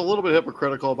little bit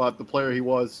hypocritical about the player he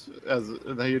was,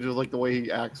 and he just like the way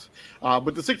he acts.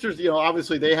 But the Sixers,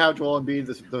 obviously they have Joel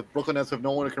Embiid. The Brooklyn Nets have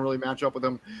no one who can really match up with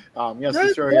him. Yes,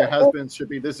 this area has been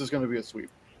shippy. This is going to be a sweep.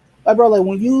 Like, bro, like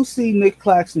when you see Nick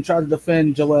Claxton try to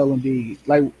defend Joel Embiid,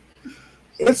 like,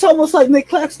 it's almost like Nick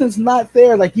Claxton's not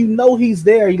there. Like, he's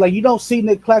there. You don't see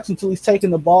Nick Claxton until he's taking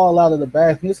the ball out of the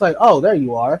basket. It's like, oh, there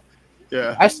you are.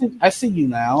 Yeah, I see you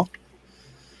now.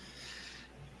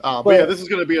 But yeah, this is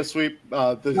going to be a sweep.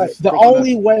 The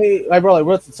only way, like, bro,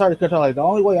 like, sorry to cut off. Like, the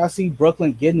only way I see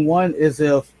Brooklyn getting one is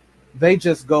if they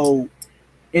just go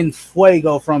in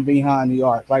fuego from behind the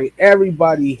arc. Like,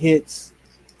 everybody hits.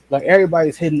 Like,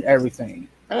 everybody's hitting everything.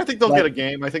 And I think they'll get a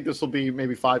game. I think this will be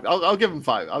maybe 5. I'll give them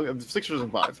 5. I'll give Sixers and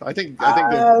 5. I think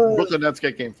the Brooklyn Nets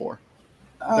get game 4.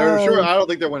 They're sure. I don't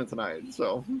think they're winning tonight.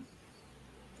 So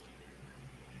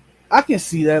I can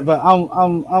see that, but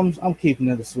I'm keeping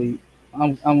it a sweep.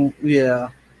 Yeah.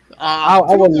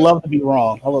 I would love to be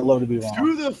wrong.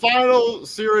 To the final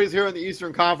series here in the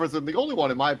Eastern Conference, and the only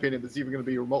one, in my opinion, that's even going to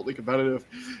be remotely competitive.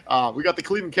 We got the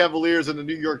Cleveland Cavaliers and the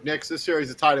New York Knicks. This series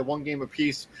is tied at 1 game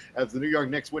apiece as the New York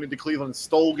Knicks went into Cleveland and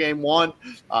stole game 1.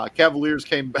 Cavaliers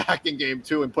came back in game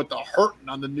 2 and put the hurting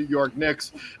on the New York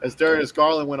Knicks as Darius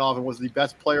Garland went off and was the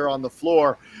best player on the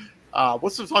floor.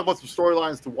 Let's just talk about some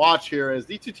storylines to watch here, as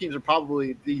these two teams are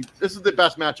probably this is the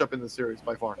best matchup in the series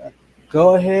by far.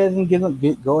 Go ahead and get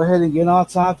on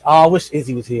top. Oh, I wish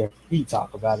Izzy was here. He'd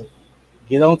talk about it.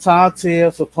 Get on top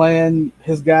Tibbs for playing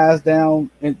his guys down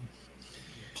and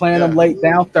playing them late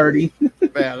down 30.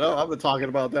 Man, I've been talking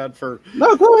about that for.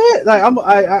 No, go ahead. Like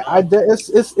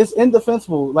it's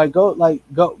indefensible. Like go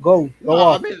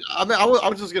off. I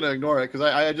was just gonna ignore it because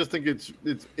I just think it's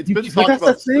been talked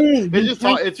about.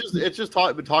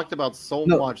 Been talked about so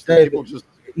much that people just.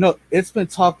 No, it's been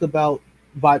talked about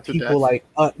by people like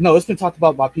it's been talked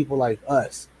about by people like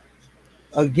us.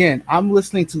 Again, I'm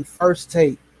listening to First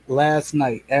Take last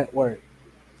night at work.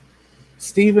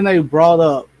 Stephen A brought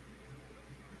up,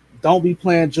 don't be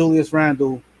playing Julius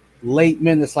Randle late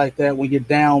minutes like that when you're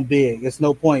down big. It's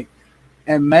no point.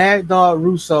 And Mad Dog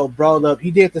Russo brought up,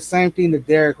 he did the same thing to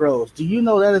Derrick Rose. Do you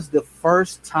know that is the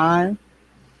first time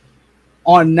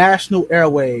on national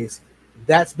airways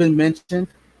that's been mentioned?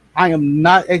 I am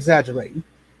not exaggerating.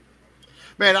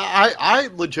 Man, I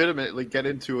legitimately get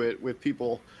into it with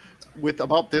people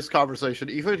about this conversation,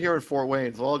 even here in Fort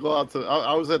Wayne. So I'll go out to.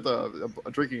 I was at a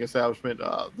drinking establishment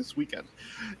this weekend,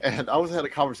 and I was had a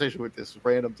conversation with this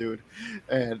random dude,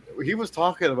 and he was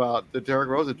talking about the Derrick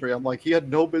Rose injury. I'm like, he had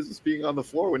no business being on the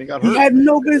floor when he got hurt. He had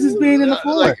no business being in the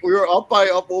floor. Like we were up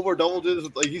over double digits.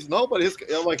 Like he's no, but his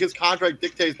contract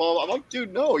dictates. Blah. I'm like,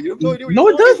 dude, no, you have no idea. No,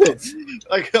 it doesn't.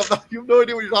 Like you have no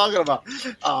idea what you're talking about.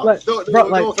 No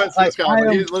offense to this guy,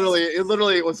 but it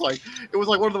literally was like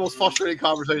one of the most frustrating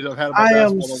conversations I've had about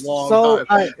basketball in a long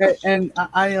time.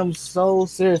 I am so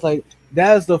serious. Like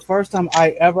that is the first time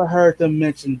I ever heard them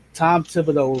mention Tom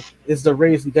Thibodeau is the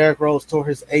reason Derrick Rose tore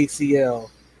his ACL.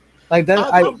 Like that,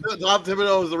 Tom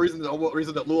Thibodeau is the reason that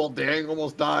Luol Deng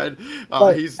almost died.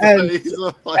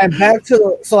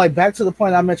 Back to the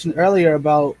point I mentioned earlier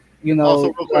about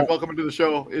Also, real quick, welcome to the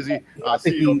show, Izzy. I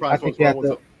think he'll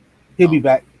be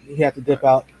back. He had to dip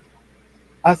out.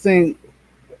 I think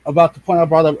about the point I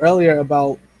brought up earlier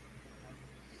about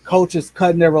coaches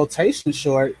cutting their rotation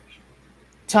short.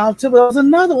 Tom Thibodeau is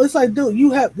another one. It's like, dude,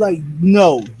 you have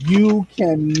no, you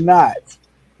cannot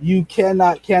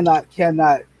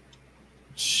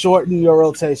shorten your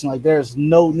rotation. Like, there's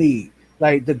no need.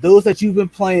 Like the dudes that you've been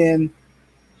playing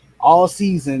all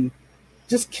season,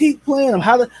 just keep playing them.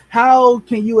 How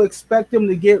can you expect them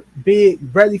to get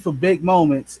ready for big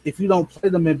moments if you don't play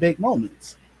them in big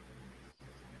moments?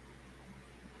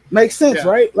 Makes sense,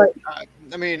 right? Like, I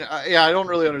don't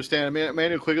really understand. I mean,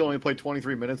 Emmanuel Quigley only played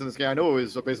 23 minutes in this game. I know it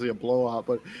was basically a blowout,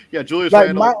 but yeah, Julius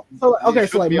Randle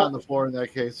should be on the floor in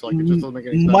that case. Like, it just doesn't make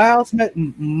any sense.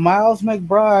 Miles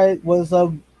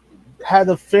McBride had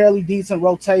a fairly decent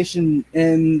rotation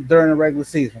during the regular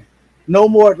season. No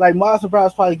more, like Miles McBride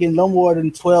was probably getting no more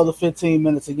than 12 to 15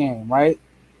 minutes a game, right?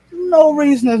 No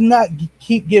reason to not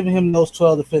keep giving him those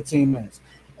 12 to 15 minutes.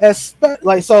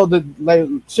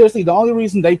 Seriously, the only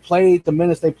reason they played the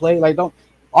minutes they played,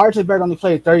 RJ Barrett only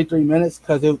played 33 minutes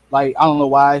because I don't know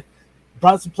why.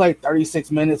 Brunson played 36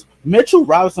 minutes. Mitchell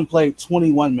Robinson played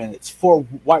 21 minutes.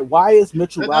 Why is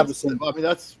Mitchell Robinson? I mean,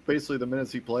 that's basically the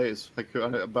minutes he plays,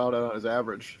 about on his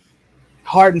average.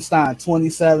 Hardenstein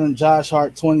 27, Josh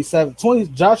Hart 27.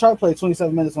 Josh Hart played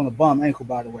 27 minutes on a bum ankle,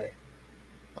 by the way.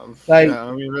 If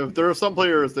there are some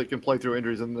players that can play through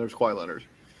injuries, and there's Kawhi Leonard.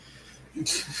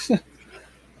 And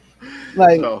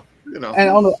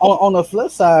on the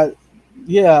flip side,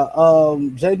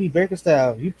 JB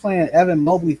Bickerstaff, you playing Evan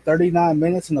Mobley 39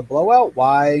 minutes in the blowout?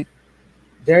 Why?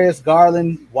 Darius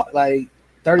Garland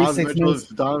 36 minutes.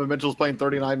 Donovan Mitchell's playing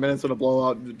 39 minutes in a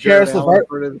blowout. Karis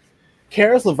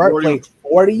LeVert played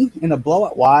 40 in a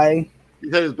blowout. Why? He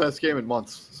had his best game in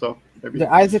months. So maybe. Did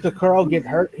Isaac Okoro get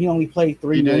hurt? He only played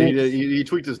 3 minutes. He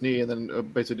tweaked his knee and then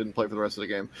basically didn't play for the rest of the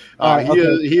game.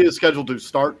 He he is scheduled to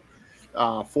start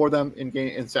for them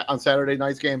on Saturday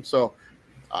night's game. So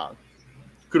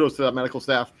kudos to that medical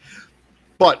staff.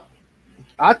 But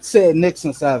I'd say Knicks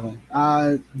in 7.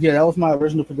 That was my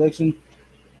original prediction.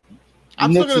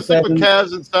 I'm still going to stick with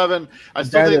Cavs in 7. I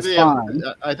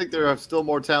think they're still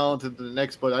more talented than the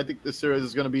Knicks, but I think this series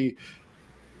is going to be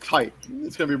tight.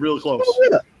 It's going to be real close.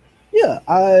 I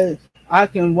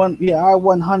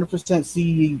 100%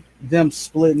 see them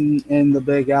splitting in the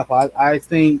Big Apple. I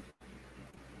think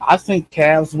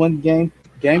Cavs win game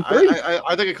 3.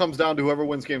 I think it comes down to whoever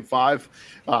wins game 5.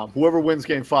 Whoever wins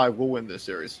game 5 will win this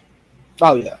series.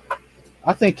 Oh yeah.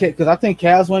 I think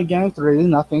Cavs win game 3,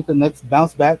 and I think the Knicks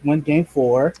bounce back, win game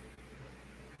 4.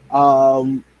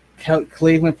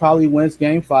 Cleveland probably wins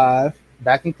game 5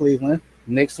 back in Cleveland.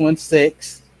 Knicks win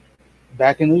 6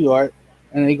 back in New York,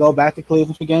 and they go back to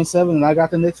Cleveland for game 7, and I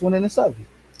got the Knicks winning in 7.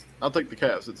 I'll take the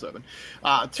Cavs at 7.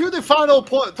 To the final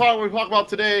point we talk about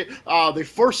today, the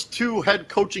first 2 head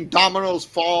coaching dominoes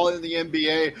fall in the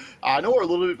NBA. I know we're a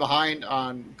little bit behind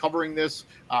on covering this,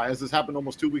 as this happened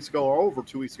almost 2 weeks ago, or over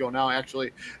 2 weeks ago now,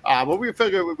 actually. But we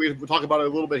figured we'd talk about it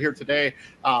a little bit here today.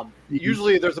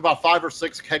 Usually there's about 5 or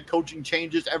 6 head coaching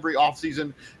changes every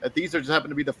offseason. These just happen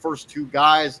to be the first 2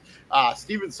 guys.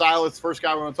 Steven Silas, first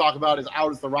guy we're going to talk about, is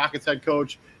out as the Rockets head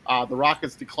coach. The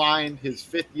Rockets declined his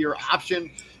 5th-year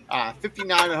option.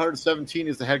 59-117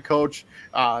 is the head coach.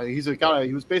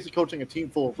 He was basically coaching a team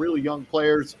full of really young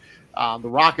players. The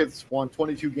Rockets won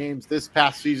 22 games this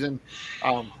past season.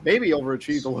 Maybe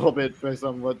overachieved a little bit based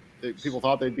on what people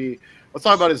thought they'd be. Let's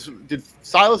talk about did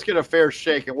Silas get a fair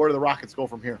shake, and where do the Rockets go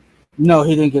from here? No,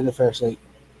 he didn't get a fair shake.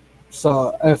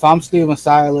 So if I'm Steven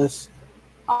Silas,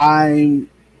 I'm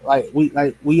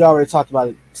we already talked about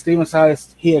it. Steven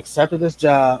Silas, he accepted this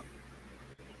job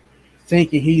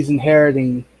thinking he's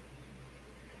inheriting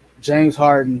James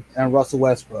Harden and Russell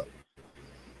Westbrook.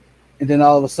 And then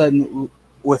all of a sudden,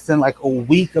 within like a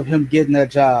week of him getting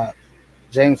that job,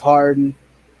 James Harden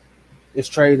is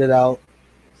traded out.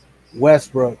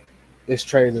 Westbrook is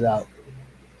traded out.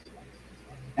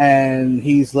 And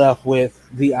he's left with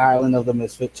the island of the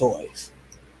misfit toys.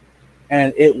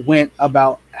 And it went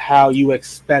about how you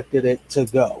expected it to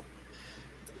go.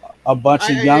 A bunch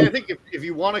of young... I think if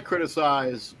you want to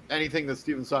criticize anything that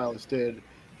Steven Silas did,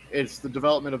 it's the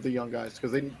development of the young guys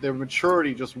because their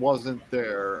maturity just wasn't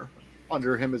there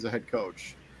under him as a head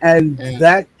coach.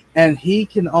 And he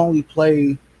can only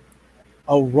play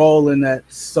a role in that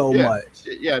so much.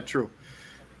 Yeah, true.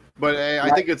 But I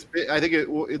think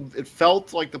it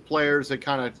felt like the players had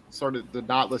kind of started to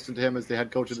not listen to him as the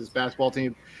head coach of this basketball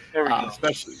team,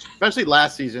 especially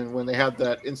last season when they had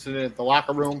that incident at the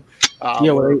locker room.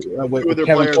 With their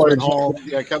Kevin players Porter went home.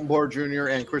 Yeah, Kevin Porter Jr.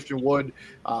 and Christian Wood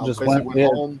just went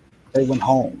home. They went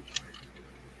home.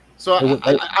 So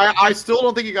I still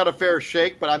don't think he got a fair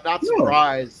shake, but I'm not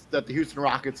surprised that the Houston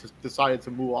Rockets decided to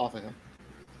move off of him.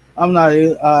 I'm not.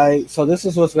 So this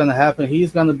is what's going to happen.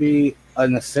 He's going to be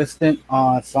an assistant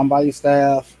on somebody's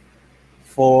staff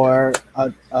for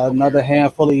another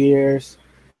handful of years,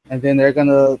 and then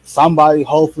somebody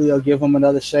hopefully will give him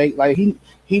another shake. Like he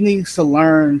needs to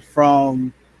learn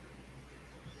from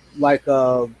like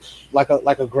a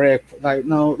Greg, like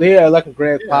a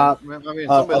Greg Pop, a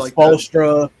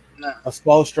Spoelstra,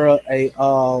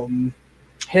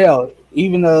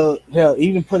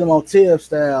 even put him on Tibbs'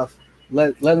 staff.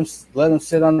 Let him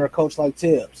sit under a coach like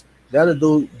Tibbs. That'll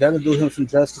do him some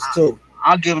justice too.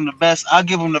 I'll give him the best. I'll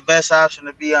give him the best option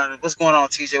to be on. What's going on,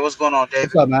 TJ? What's going on, David?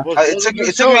 What's up, man? It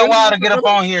took me a while to get up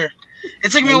on here.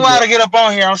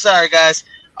 I'm sorry, guys.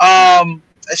 I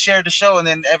shared the show and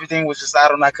then everything was just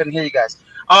I couldn't hear you guys.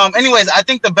 Anyways, I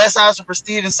think the best option for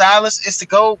Steven Silas is to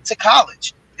go to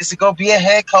college. Is to go be a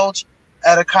head coach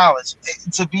at a college.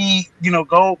 To be,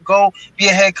 go be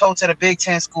a head coach at a Big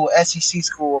Ten school, SEC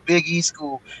school, Big East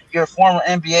school. You're a former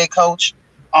NBA coach.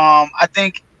 I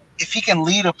think if he can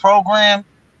lead a program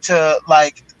to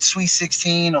like Sweet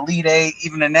 16, Elite 8,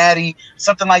 even a Natty,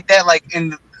 something like that, like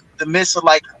in the midst of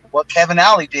like what Kevin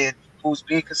Alley did, who's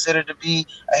being considered to be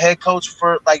a head coach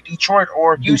for like Detroit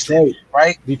or Houston,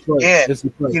 right? Detroit. Yeah,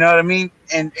 Detroit. You know what I mean?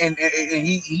 And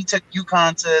he took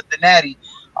UConn to the Natty,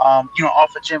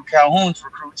 off of Jim Calhoun's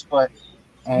recruits, but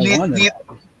you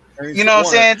know what I'm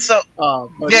saying? So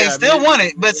he still won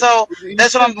it. But so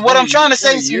that's what I'm trying to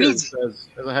say is he needs it.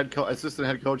 As a assistant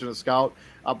head coach and a scout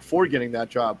before getting that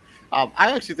job. I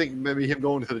actually think maybe him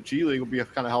going to the G League would be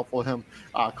kind of helpful to him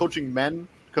coaching men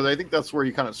because I think that's where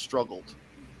he kind of struggled.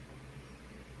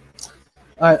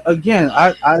 Again,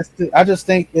 I just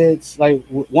think it's like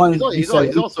one. He's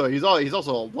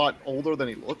also a lot older than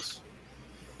he looks.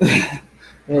 I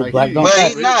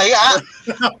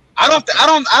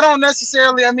don't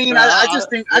necessarily. I mean, I just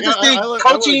think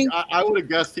coaching. I would have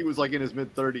guessed he was like in his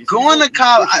mid-30s. Going to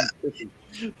college,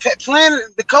 playing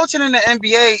the coaching in the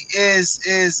NBA is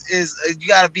you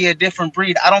got to be a different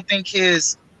breed. I don't think he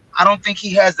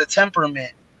has the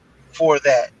temperament for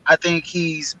that. I think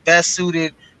he's best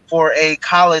suited for a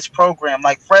college program.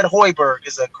 Like Fred Hoiberg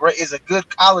is a good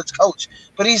college coach,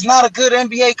 but he's not a good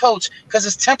NBA coach because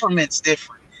his temperament's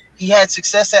different. He had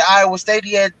success at Iowa State.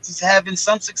 He's having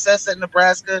some success at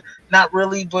Nebraska. Not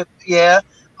really, but yeah.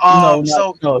 No,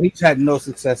 he's had no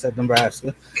success at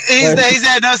Nebraska. He's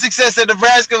had no success at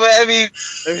Nebraska, but I mean,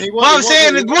 he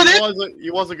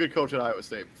was a good coach at Iowa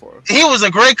State before. He was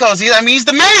a great coach. He's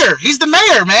the mayor. He's the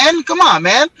mayor, man. Come on,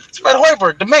 man. It's Fred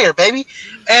Hoiberg, the mayor, baby.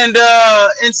 And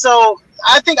so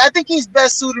I think he's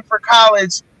best suited for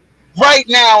college right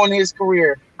now in his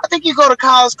career. I think you go to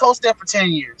college, coach there for 10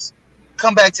 years.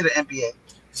 Come back to the NBA.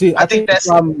 See, I think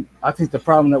the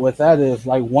problem with that is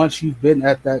like once you've been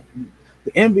at that,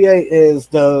 the NBA is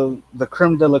the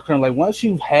creme de la creme. Like once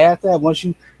you've had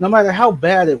that, no matter how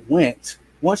bad it went,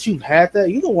 once you've had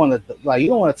that, you don't want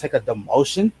to take a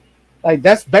demotion. Like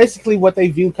that's basically what they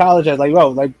view college as. Like, bro,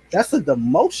 like that's a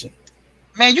demotion.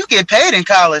 Man, you get paid in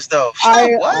college though.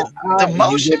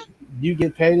 Demotion? You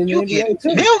get paid in the NBA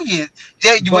too. Millions.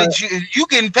 Yeah, you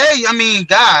getting paid. I mean,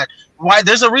 God. Why?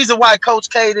 There's a reason why Coach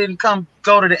K didn't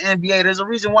go to the NBA. There's a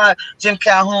reason why Jim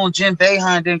Calhoun, Jim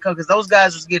Boeheim didn't come because those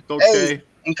guys was getting paid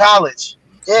in college.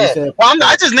 Yeah.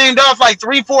 I just named off like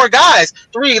 3-4 guys,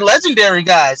 3 legendary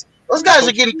guys. Those guys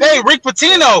are getting paid. Rick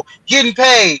Pitino getting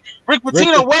paid. Rick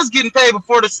Pitino was getting paid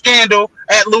before the scandal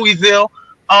at Louisville.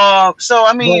 So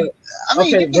I mean,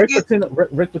 Okay, you can get.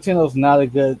 Rick Pitino's not a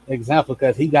good example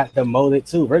because he got demoted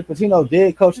too. Rick Pitino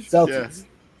did coach the Celtics.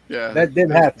 Yeah. That did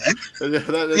happen.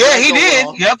 Yeah, he did.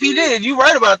 Well. Yep, he did. You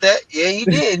right about that. Yeah, he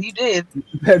did. He did.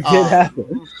 That did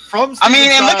happen. I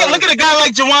mean, and look at a guy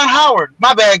like Juwan Howard.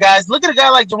 My bad, guys. Look at a guy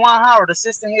like Juwan Howard,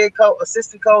 assistant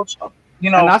coach. You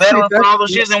know, veteran for all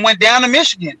those years, and went down to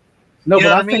Michigan. No, you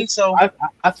know but what I mean. So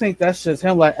I think that's just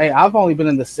him. Like, hey, I've only been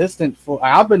an assistant for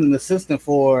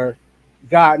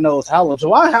God knows how long.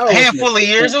 Juwan Howard. A handful of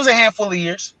years. It was a handful of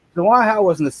years. Juwan Howard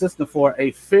was an assistant for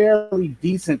a fairly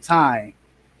decent time.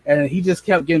 And he just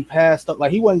kept getting passed up.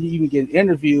 Like, he wasn't even getting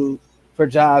interviewed for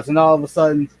jobs. And all of a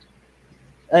sudden,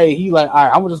 hey, he like, all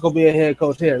right, I'm just going to be a head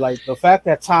coach here. Like, the fact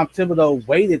that Tom Thibodeau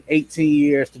waited 18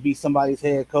 years to be somebody's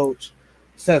head coach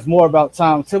says more about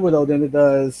Tom Thibodeau than it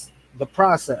does the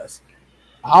process.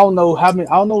 I don't know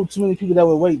too many people that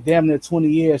would wait damn near 20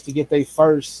 years to get their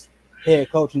first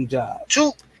head coaching job.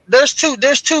 There's two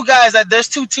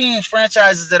teams,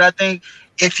 franchises that I think,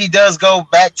 if he does go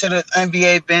back to the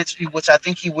NBA bench, which I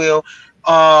think he will,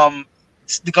 the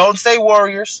Golden State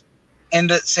Warriors and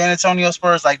the San Antonio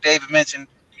Spurs, like David mentioned,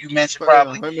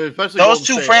 probably. Yeah, I mean, those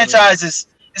two franchises,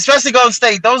 especially Golden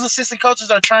State, those assistant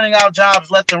coaches are turning out jobs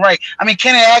left and right. I mean,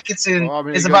 Kenny Atkinson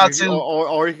is about to,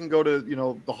 or you can go to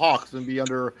the Hawks and be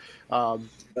under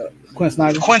Quinn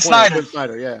Snyder. Quinn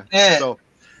Snyder, yeah. So.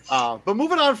 But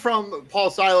moving on from Paul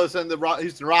Silas and the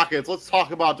Houston Rockets, let's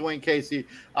talk about Dwayne Casey.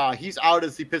 He's out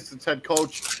as the Pistons head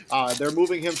coach. They're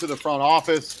moving him to the front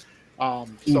office.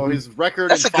 So his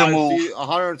record is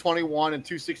 121 and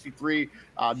 263.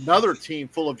 Another team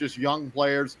full of just young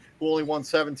players who only won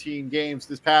 17 games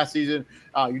this past season.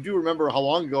 You do remember how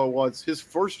long ago it was his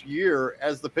first year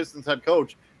as the Pistons head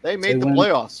coach. They made the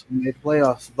playoffs. Blake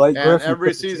and Griffin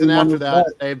every season after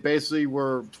that, they basically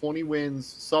were 20 wins,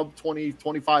 sub 20,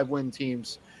 25 win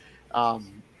teams.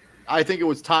 I think it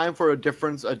was time for a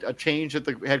difference, a change at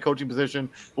the head coaching position.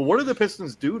 But what do the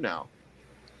Pistons do now?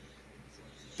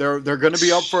 They're going to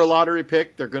be up for a lottery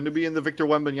pick. They're going to be in the Victor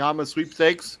Wembanyama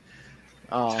sweepstakes.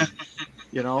 I'd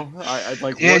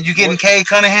like. Yeah, you getting Cade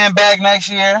Cunningham back next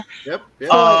year. Yep.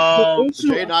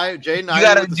 Jaden Ivey.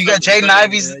 You got Jaden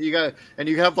Ivey's. You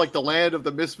have like the land of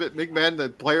the misfit big men, the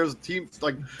players, team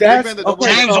like James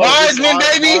Wiseman,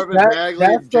 baby.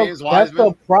 That's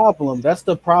the problem. That's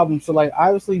the problem. So like,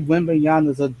 obviously,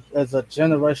 Wembanyama is a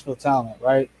generational talent,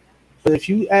 right? But if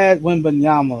you add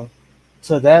Wembanyama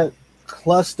to that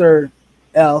cluster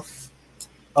F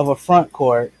of a front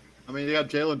court. I mean, you got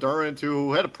Jalen Duren, too,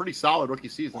 who had a pretty solid rookie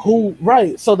season.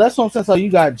 Right. So that's what I'm saying. So you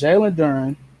got Jalen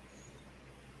Duren.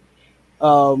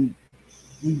 Marvin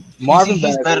Bagley.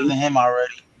 He's better than him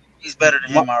already.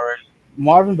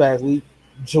 Marvin Bagley.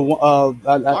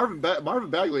 Marvin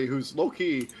Bagley, who's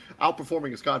low-key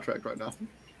outperforming his contract right now.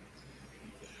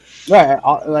 Right.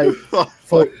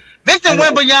 Victor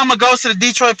Wembanyama goes to the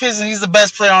Detroit Pistons. He's the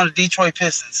best player on the Detroit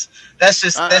Pistons. That's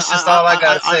just all I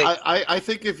gotta say. I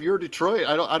think if you're Detroit,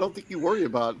 I don't think you worry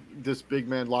about this big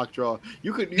man lockjaw.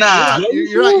 You're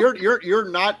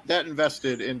not that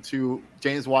invested into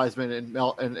James Wiseman and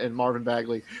Marvin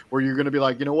Bagley, where you're going to be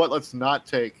like, you know what, let's not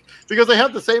take, because they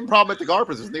have the same problem at the guard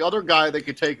position. The other guy they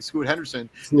could take is Scoot Henderson.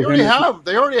 They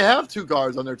already have two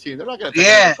guards on their team. They're not going to take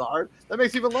another guard. That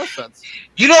makes even less sense.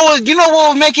 You know what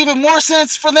would make even more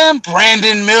sense for them?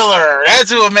 Brandon Miller. That's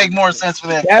who would make more sense for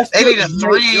them. They need a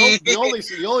three.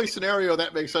 The only scenario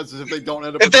that makes sense is if they don't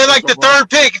end up. If they're like the third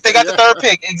pick, if they got the third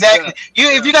pick, exactly.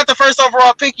 Yeah. If you got the first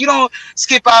overall pick, you don't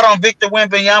skip out on Victor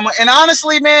Wembanyama. And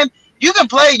honestly, man, you can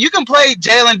play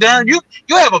Jalen Duren. You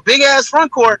have a big ass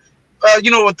front court.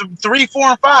 With the 3, 4,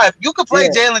 and 5, you could play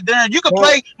Jalen Duren. You could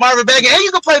play Marvin Bagley, and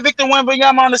you could play Victor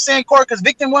Wembanyama on the same court, because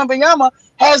Victor Wembanyama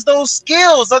has those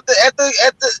skills at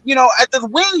the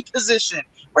wing position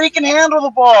where he can handle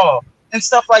the ball and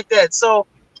stuff like that. So,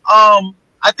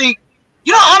 I think,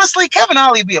 honestly, Kevin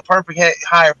Ollie would be a perfect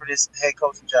hire for this head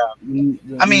coaching job.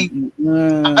 I mean,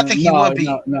 I think he would be.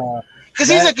 No. Because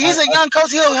he's a young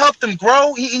coach. He'll help them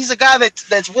grow. He's a guy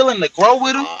that's willing to grow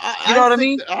with them. You know what I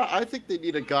mean? I think they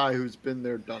need a guy who's been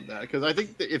there, done that. Because I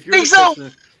think that if you're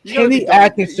Kenny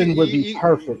Atkinson would be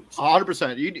perfect.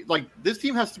 100%. Like, this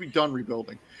team has to be done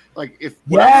rebuilding. Like, if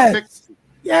whatever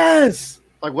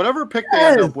pick they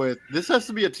end up with, this has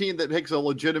to be a team that takes a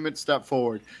legitimate step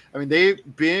forward. I mean, they've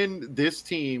been this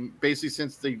team basically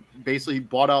since they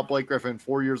bought out Blake Griffin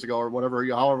 4 years ago or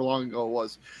however long ago it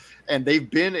was. And they've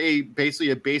been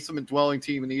basically a basement dwelling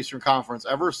team in the Eastern Conference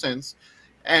ever since.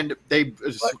 And they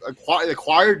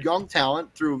acquired young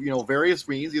talent through, various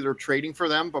means, either trading for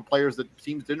them, but players that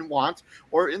teams didn't want,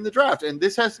 or in the draft. And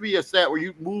this has to be a stat where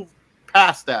you move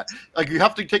past that. Like you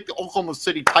have to take the Oklahoma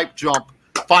City type jump.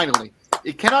 Finally,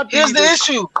 it cannot be. Here's the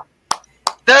issue.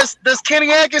 Does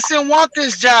Kenny Atkinson want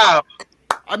this job?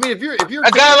 I mean, if you're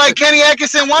a guy like Kenny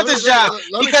Atkinson want this job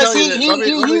because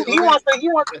he wants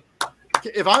to.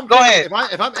 If I'm Go ahead.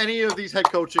 If I'm any of these head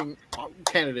coaching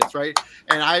candidates, right,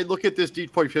 and I look at this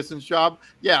Detroit Pistons job,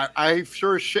 yeah, I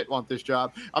sure as shit want this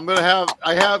job.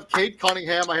 I have Cade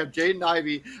Cunningham, I have Jaden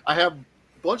Ivey, I have a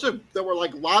bunch of that were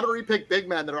like lottery pick big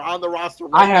men that are on the roster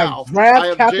right now. I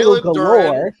have capital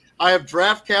galore. I have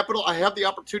draft capital. I have the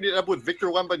opportunity to end up with Victor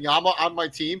Wembanyama on my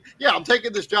team. Yeah, I'm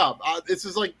taking this job. This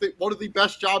is like one of the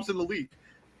best jobs in the league.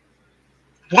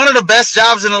 One of the best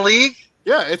jobs in the league?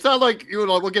 Yeah, it's not like,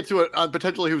 we'll get to it on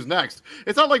potentially who's next.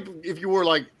 It's not like if you were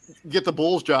like, get the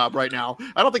Bulls job right now.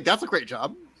 I don't think that's a great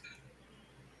job.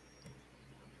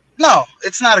 No,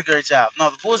 it's not a great job.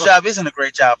 No, the Bulls job isn't a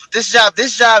great job. But this job,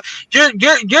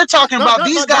 you're talking about.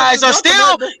 These guys are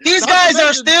still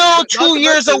 2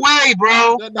 years away,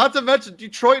 bro. Not to mention,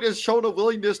 Detroit has shown a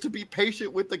willingness to be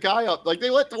patient with the guy up. Like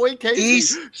they let Dwayne Casey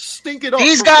stink it up.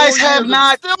 These guys have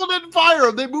not still didn't fire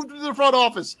him. They moved into the front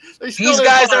office. These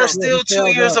guys are still 2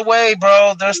 years away,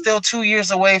 bro. They're still 2 years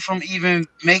away from even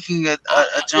making a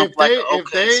jump like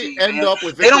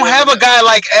OKC. They don't have a guy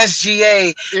like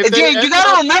SGA. You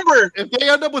got to remember. If they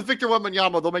end up with Victor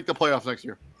Wembanyama, they'll make the playoffs next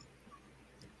year.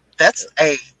 That's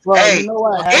Well, hey. you know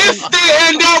what? If they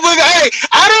end up with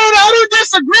I don't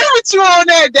disagree with you on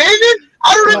that, David.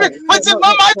 I don't agree. But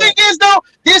my thing is though,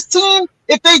 this team,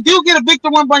 if they do get a Victor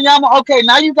Wembanyama, okay,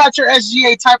 now you got your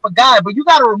SGA type of guy. But you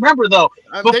got to remember though,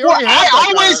 before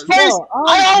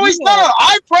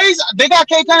I praise they got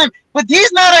K Cunningham, but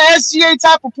he's not an SGA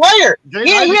type of player.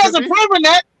 He hasn't proven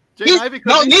that. He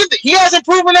hasn't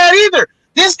proven that either.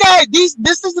 This guy, this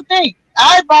is the thing.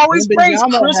 I've always praised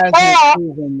Chris Paul.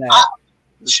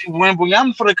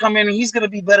 Wembanyama for to come in and he's going to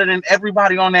be better than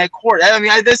everybody on that court. I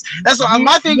mean, that's what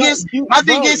my thing is. My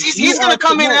thing is he's going to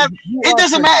come in. It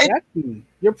doesn't matter.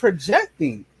 You're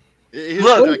projecting. He's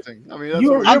projecting. I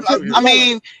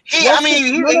mean,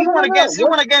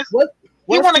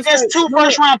 he went against 2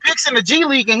 first-round picks in the G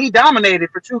League, and he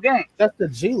dominated for 2 games. That's the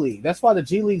G League. That's why the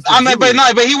G League.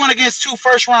 But he went against 2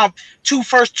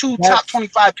 top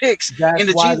 25 picks in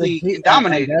the G League and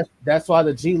dominated. That's why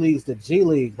the G League's the G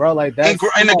League, bro. Like that.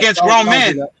 And against grown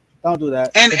men. Don't do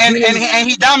that. And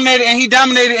he dominated, and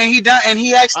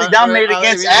he actually dominated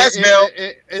against Asbel,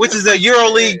 which is a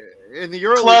EuroLeague. In the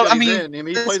EuroLeague, club,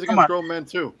 he plays against grown men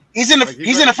too. He's in a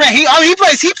friend.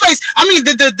 He plays. I mean,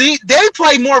 they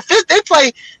play more. They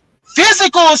play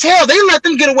physical as hell. They let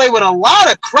them get away with a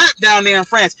lot of crap down there in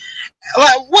France.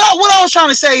 Like what I was trying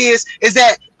to say is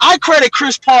that I credit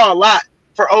Chris Paul a lot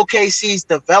for OKC's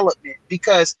development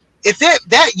because if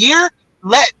that year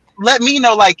let me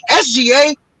know like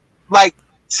SGA like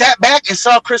sat back and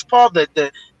saw Chris Paul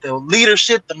the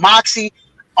leadership, the moxie.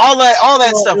 All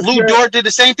that stuff. Lou Dort did the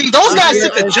same thing. Those guys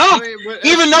took the jump,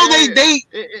 even though they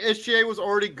SGA was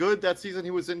already good that season.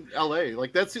 He was in LA.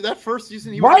 Like that first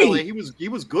season he was in LA. He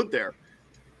was good there.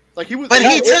 Like he was. But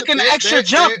he took an extra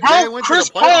jump, bro. Chris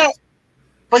Paul.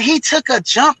 But he took a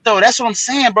jump though. That's what I'm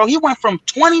saying, bro. He went from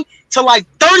 20 to like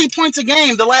 30 points a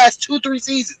game the last 2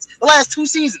 seasons.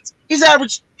 He's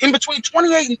averaged in between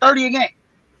 28 and 30 a game.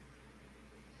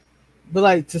 But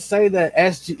like to say that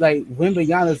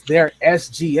Wembanyama's their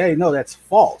SGA, no, that's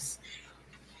false.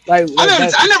 Like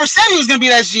I never said he was gonna be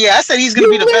the SGA. I said he's gonna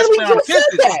be the best player on the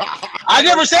Pistons. I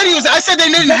never said he was. I said they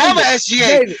didn't have an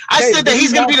SGA. I said that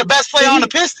he's gonna be the best player on the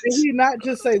Pistons. Did he not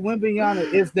just say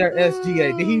Wembanyama is their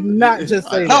SGA? Did he not just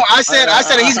say? No, I said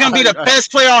that he's gonna be the best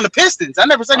player on the Pistons. I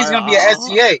never said he's gonna be an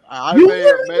SGA. I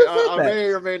may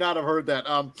or may not have heard that.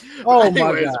 My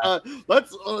God.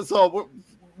 Let's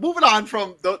moving on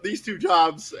from these 2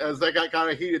 jobs, as they got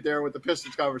kind of heated there with the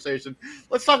Pistons conversation,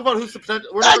 let's talk about who's the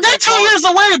potential. They're 2 years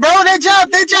away, bro. They're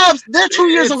 2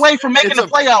 years away from making the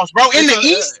playoffs, bro. In the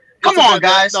East, come on,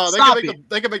 guys. No, stop it.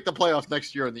 They can make the playoffs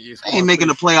next year in the East. They ain't making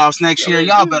the playoffs next year.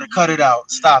 Y'all better cut it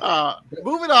out. Stop it.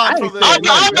 Moving on from this.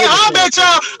 I'll bet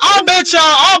y'all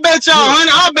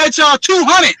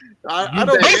 200. I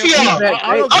don't both of y'all.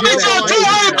 I'll bet y'all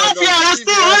 200. Both of y'all. That's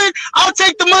 200. I'll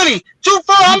take the money.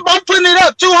 200. I'm putting it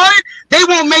up. 200. They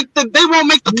won't make the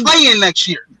play in next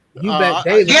year. You bet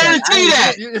David. Guarantee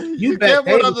that. You bet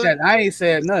David that. I ain't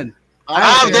said nothing.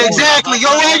 Exactly.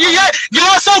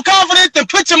 You're so confident to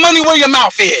put your money where your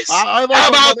mouth is. How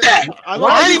about that? Or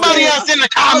anybody else in the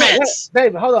comments?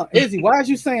 David, hold on. Izzy, why is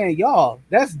you saying y'all?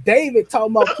 That's David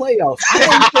talking about playoffs. I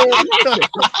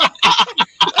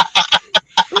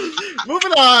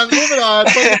Moving on from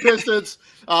the Pistons.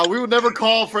 We would never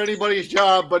call for anybody's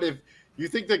job, but if You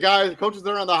think the coaches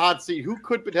that are on the hot seat, who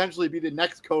could potentially be the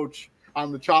next coach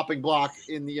on the chopping block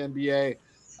in the NBA?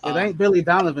 It ain't Billy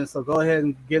Donovan, so go ahead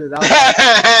and get it out.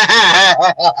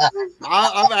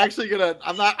 I'm actually gonna.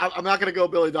 I'm not gonna go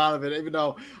Billy Donovan, even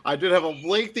though I did have a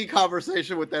lengthy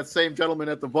conversation with that same gentleman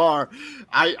at the bar.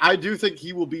 I do think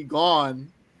he will be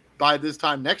gone by this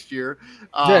time next year.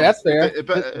 Yeah, that's fair.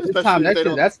 Especially time next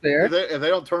year, that's fair. If they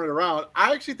don't turn it around,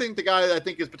 I actually think the guy that I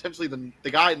think is potentially the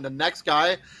guy and the next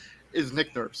guy is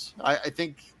Nick Nurse. I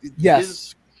think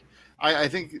yes. I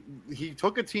think he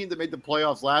took a team that made the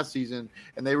playoffs last season,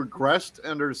 and they regressed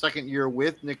under the second year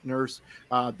with Nick Nurse.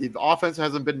 The offense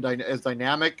hasn't been as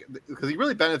dynamic because he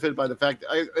really benefited by the fact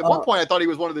that at one point I thought he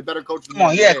was one of the better coaches. Come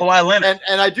on, yeah, Kawhi Leonard.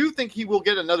 And I do think he will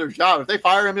get another job. If they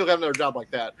fire him, he'll get another job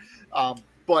like that.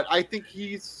 But I think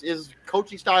his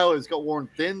coaching style has got worn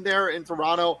thin there in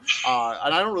Toronto,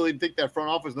 and I don't really think that front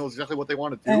office knows exactly what they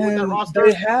want to do with that roster.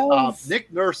 They have,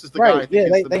 Nick Nurse is the right, guy.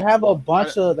 Yeah, they have a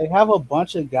bunch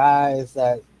of guys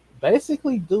that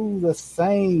basically do the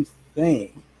same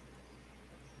thing,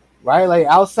 right? Like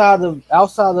outside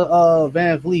of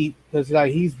Van Vliet, because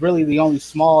like he's really the only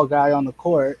small guy on the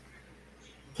court.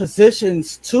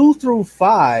 Positions 2 through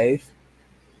 5.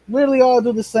 Literally all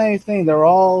do the same thing. They're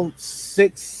all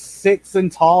 6'6"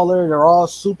 and taller. They're all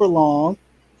super long.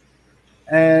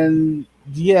 And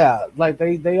yeah, like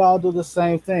they all do the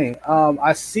same thing.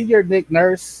 I see your Nick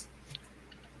Nurse.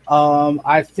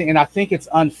 I think it's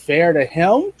unfair to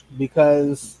him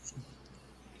because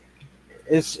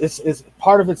it's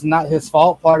part of it's not his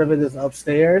fault. Part of it is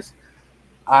upstairs.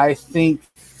 I think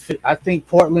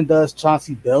Portland does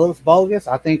Chauncey Billups bogus.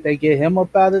 I think they get him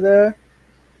up out of there.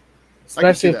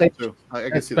 Especially if I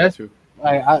can see that too.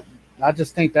 I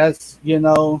just think that's, it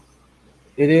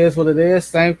is what it is.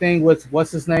 Same thing with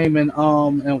what's his name in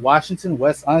Washington,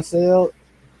 Wes Unseld.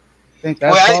 I think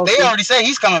that's they already say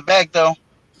he's coming back though.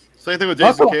 Same thing with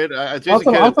Jason Kidd. I'm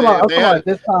talking about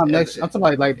this time next. I'm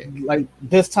talking like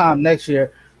this time next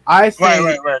year. I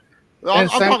think. Right. I'm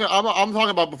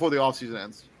talking about before the offseason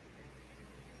ends.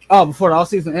 Oh, before the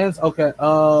offseason ends. Okay.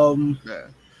 Yeah.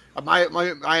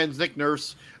 My end's Nick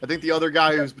Nurse. I think the other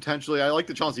guy who's potentially, I like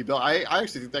the Chauncey Bill. I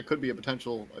actually think that could be a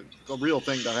real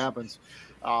thing that happens.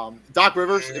 Doc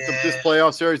Rivers, if this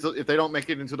playoff series, if they don't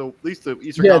make it into at least the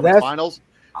Eastern Conference Finals,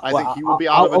 I think he will be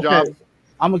out of a job.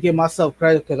 I'm gonna give myself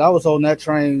credit because I was on that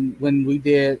train when we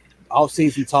did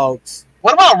off-season talks.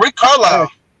 What about Rick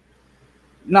Carlisle?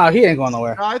 No, he ain't going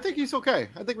nowhere. No, I think he's okay.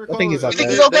 I think he's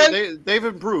okay. They've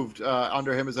improved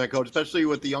under him as head coach, especially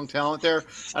with the young talent there.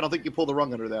 I don't think you pull the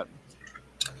rung under that.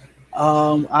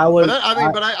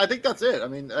 I think that's it. I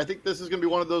mean, I think this is going to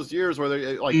be one of those years where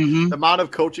they the amount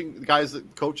of coaching guys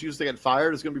that coach used to get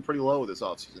fired is going to be pretty low this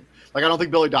offseason. Like, I don't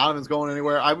think Billy Donovan's going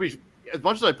anywhere. I'd be, as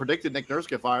much as I predicted Nick Nurse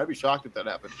get fired, I'd be shocked if that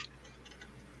happened.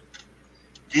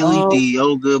 Billy D,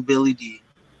 good Billy D.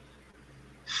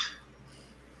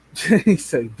 He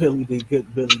said Billy D,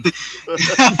 good Billy D. I'm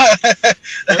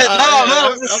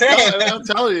just saying. I'm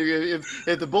telling you,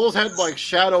 if the Bulls had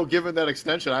Shadow given that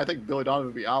extension, I think Billy Donovan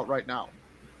would be out right now.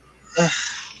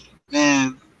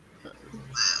 Man.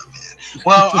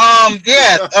 Well,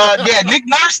 Nick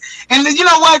Nurse, and you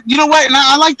know what? And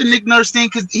I like the Nick Nurse thing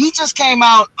because he just came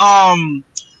out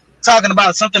talking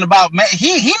about something about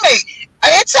he may.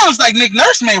 It sounds like Nick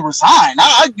Nurse may resign.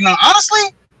 Honestly.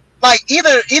 Like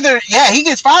either he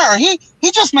gets fired or he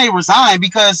just may resign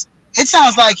because it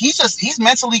sounds like he's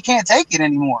mentally can't take it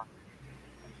anymore.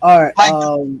 All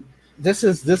right, this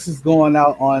is going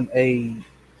out on a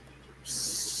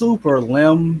super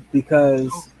limb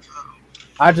because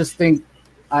I just think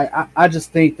I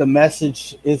just think the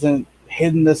message isn't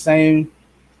hidden the same.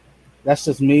 That's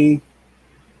just me.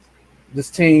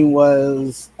 This team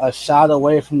was a shot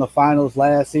away from the finals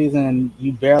last season, and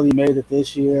you barely made it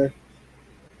this year.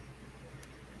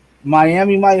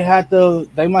 Miami might have to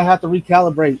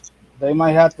recalibrate. They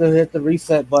might have to hit the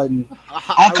reset button.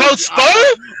 On Coach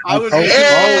Spur?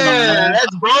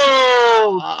 That's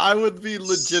bold. I would be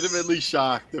legitimately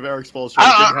shocked if Eric Spoelstra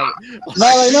didn't have it.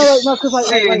 No, because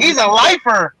he's a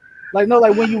lifer. When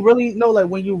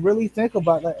you really think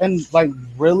about it, and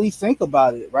really think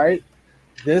about it, right?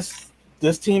 This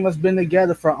team has been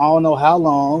together for I don't know how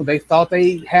long. They thought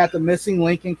they had the missing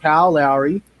link in Kyle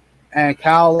Lowry, and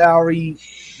Kyle Lowry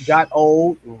got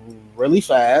old really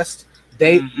fast.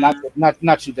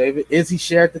 Not you, David. Izzy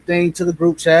shared the thing to the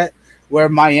group chat where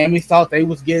Miami thought they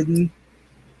was getting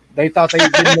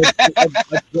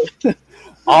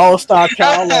all-star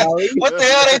Kyle Lowry. What the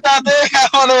hell they thought they? I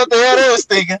don't know what the hell they was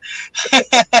thinking.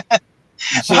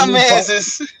 My man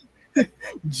is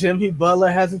Jimmy Butler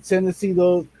has a tendency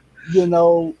to,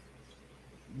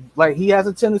 like he has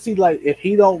a tendency, like if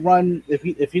he don't run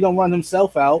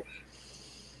himself out,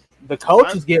 the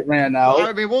coaches get ran out.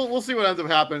 I mean, we'll see what ends up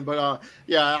happening, but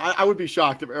yeah, I would be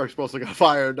shocked if Eric Spoelstra got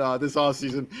fired this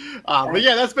offseason. But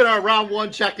yeah, that's been our round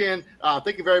one check-in.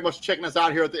 Thank you very much for checking us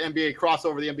out here at the NBA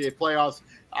crossover, the NBA playoffs.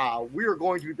 We are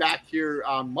going to be back here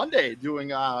on Monday doing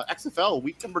XFL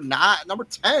week number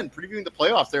 10, previewing the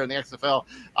playoffs there in the XFL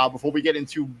before we get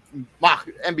into mock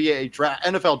NBA draft,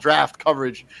 NFL draft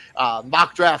coverage,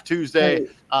 mock draft Tuesday,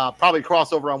 probably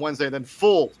crossover on Wednesday, then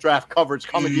full draft coverage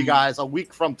coming to you guys a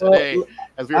week from today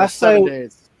as we have 7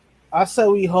 days. I say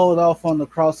we hold off on the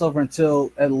crossover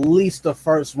until at least the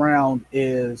first round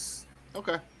is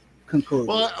concluded.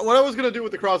 Well, what I was going to do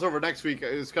with the crossover next week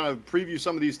is kind of preview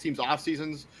some of these teams' off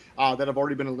seasons that have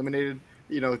already been eliminated.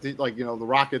 The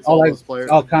Rockets, all those players.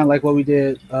 Oh, kind of like what we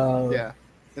did. In the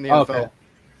NFL. Okay.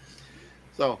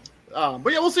 So,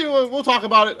 but yeah, we'll see. We'll talk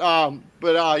about it.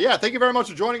 Yeah, thank you very much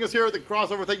for joining us here at the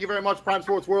crossover. Thank you very much, Prime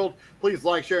Sports World. Please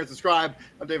like, share, and subscribe.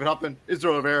 I'm David Huffman,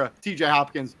 Israel Rivera, TJ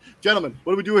Hopkins. Gentlemen,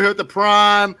 what do we do here at the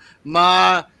Prime,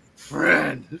 my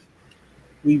friend?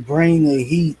 We bring the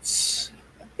heats.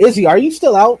 Izzy, are you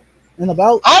still out and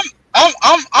about? I'm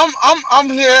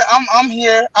here. I'm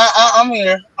here. I'm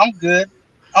here. I'm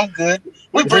good.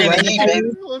 We bring the heat,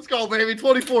 baby. Let's go, baby.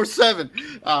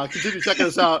 24/7. Continue checking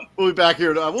us out. We'll be back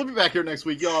here. We'll be back here next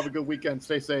week. Y'all have a good weekend.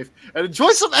 Stay safe and enjoy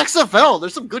some XFL.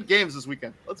 There's some good games this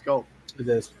weekend. Let's go. It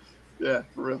is. Yeah,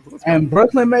 for real. And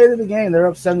Brooklyn made it again. They're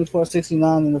up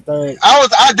 74-69 in the third.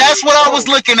 That's what I was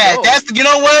looking at. You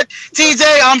know what, TJ?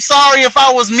 I'm sorry if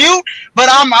I was mute, but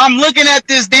I'm looking at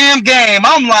this damn game.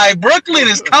 I'm like, Brooklyn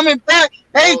is coming back.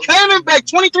 Hey, coming back.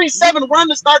 23-7 run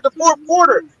to start the fourth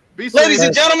quarter. Ladies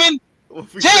and gentlemen,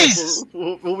 Jesus.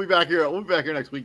 We'll be back here. We'll be back here next week.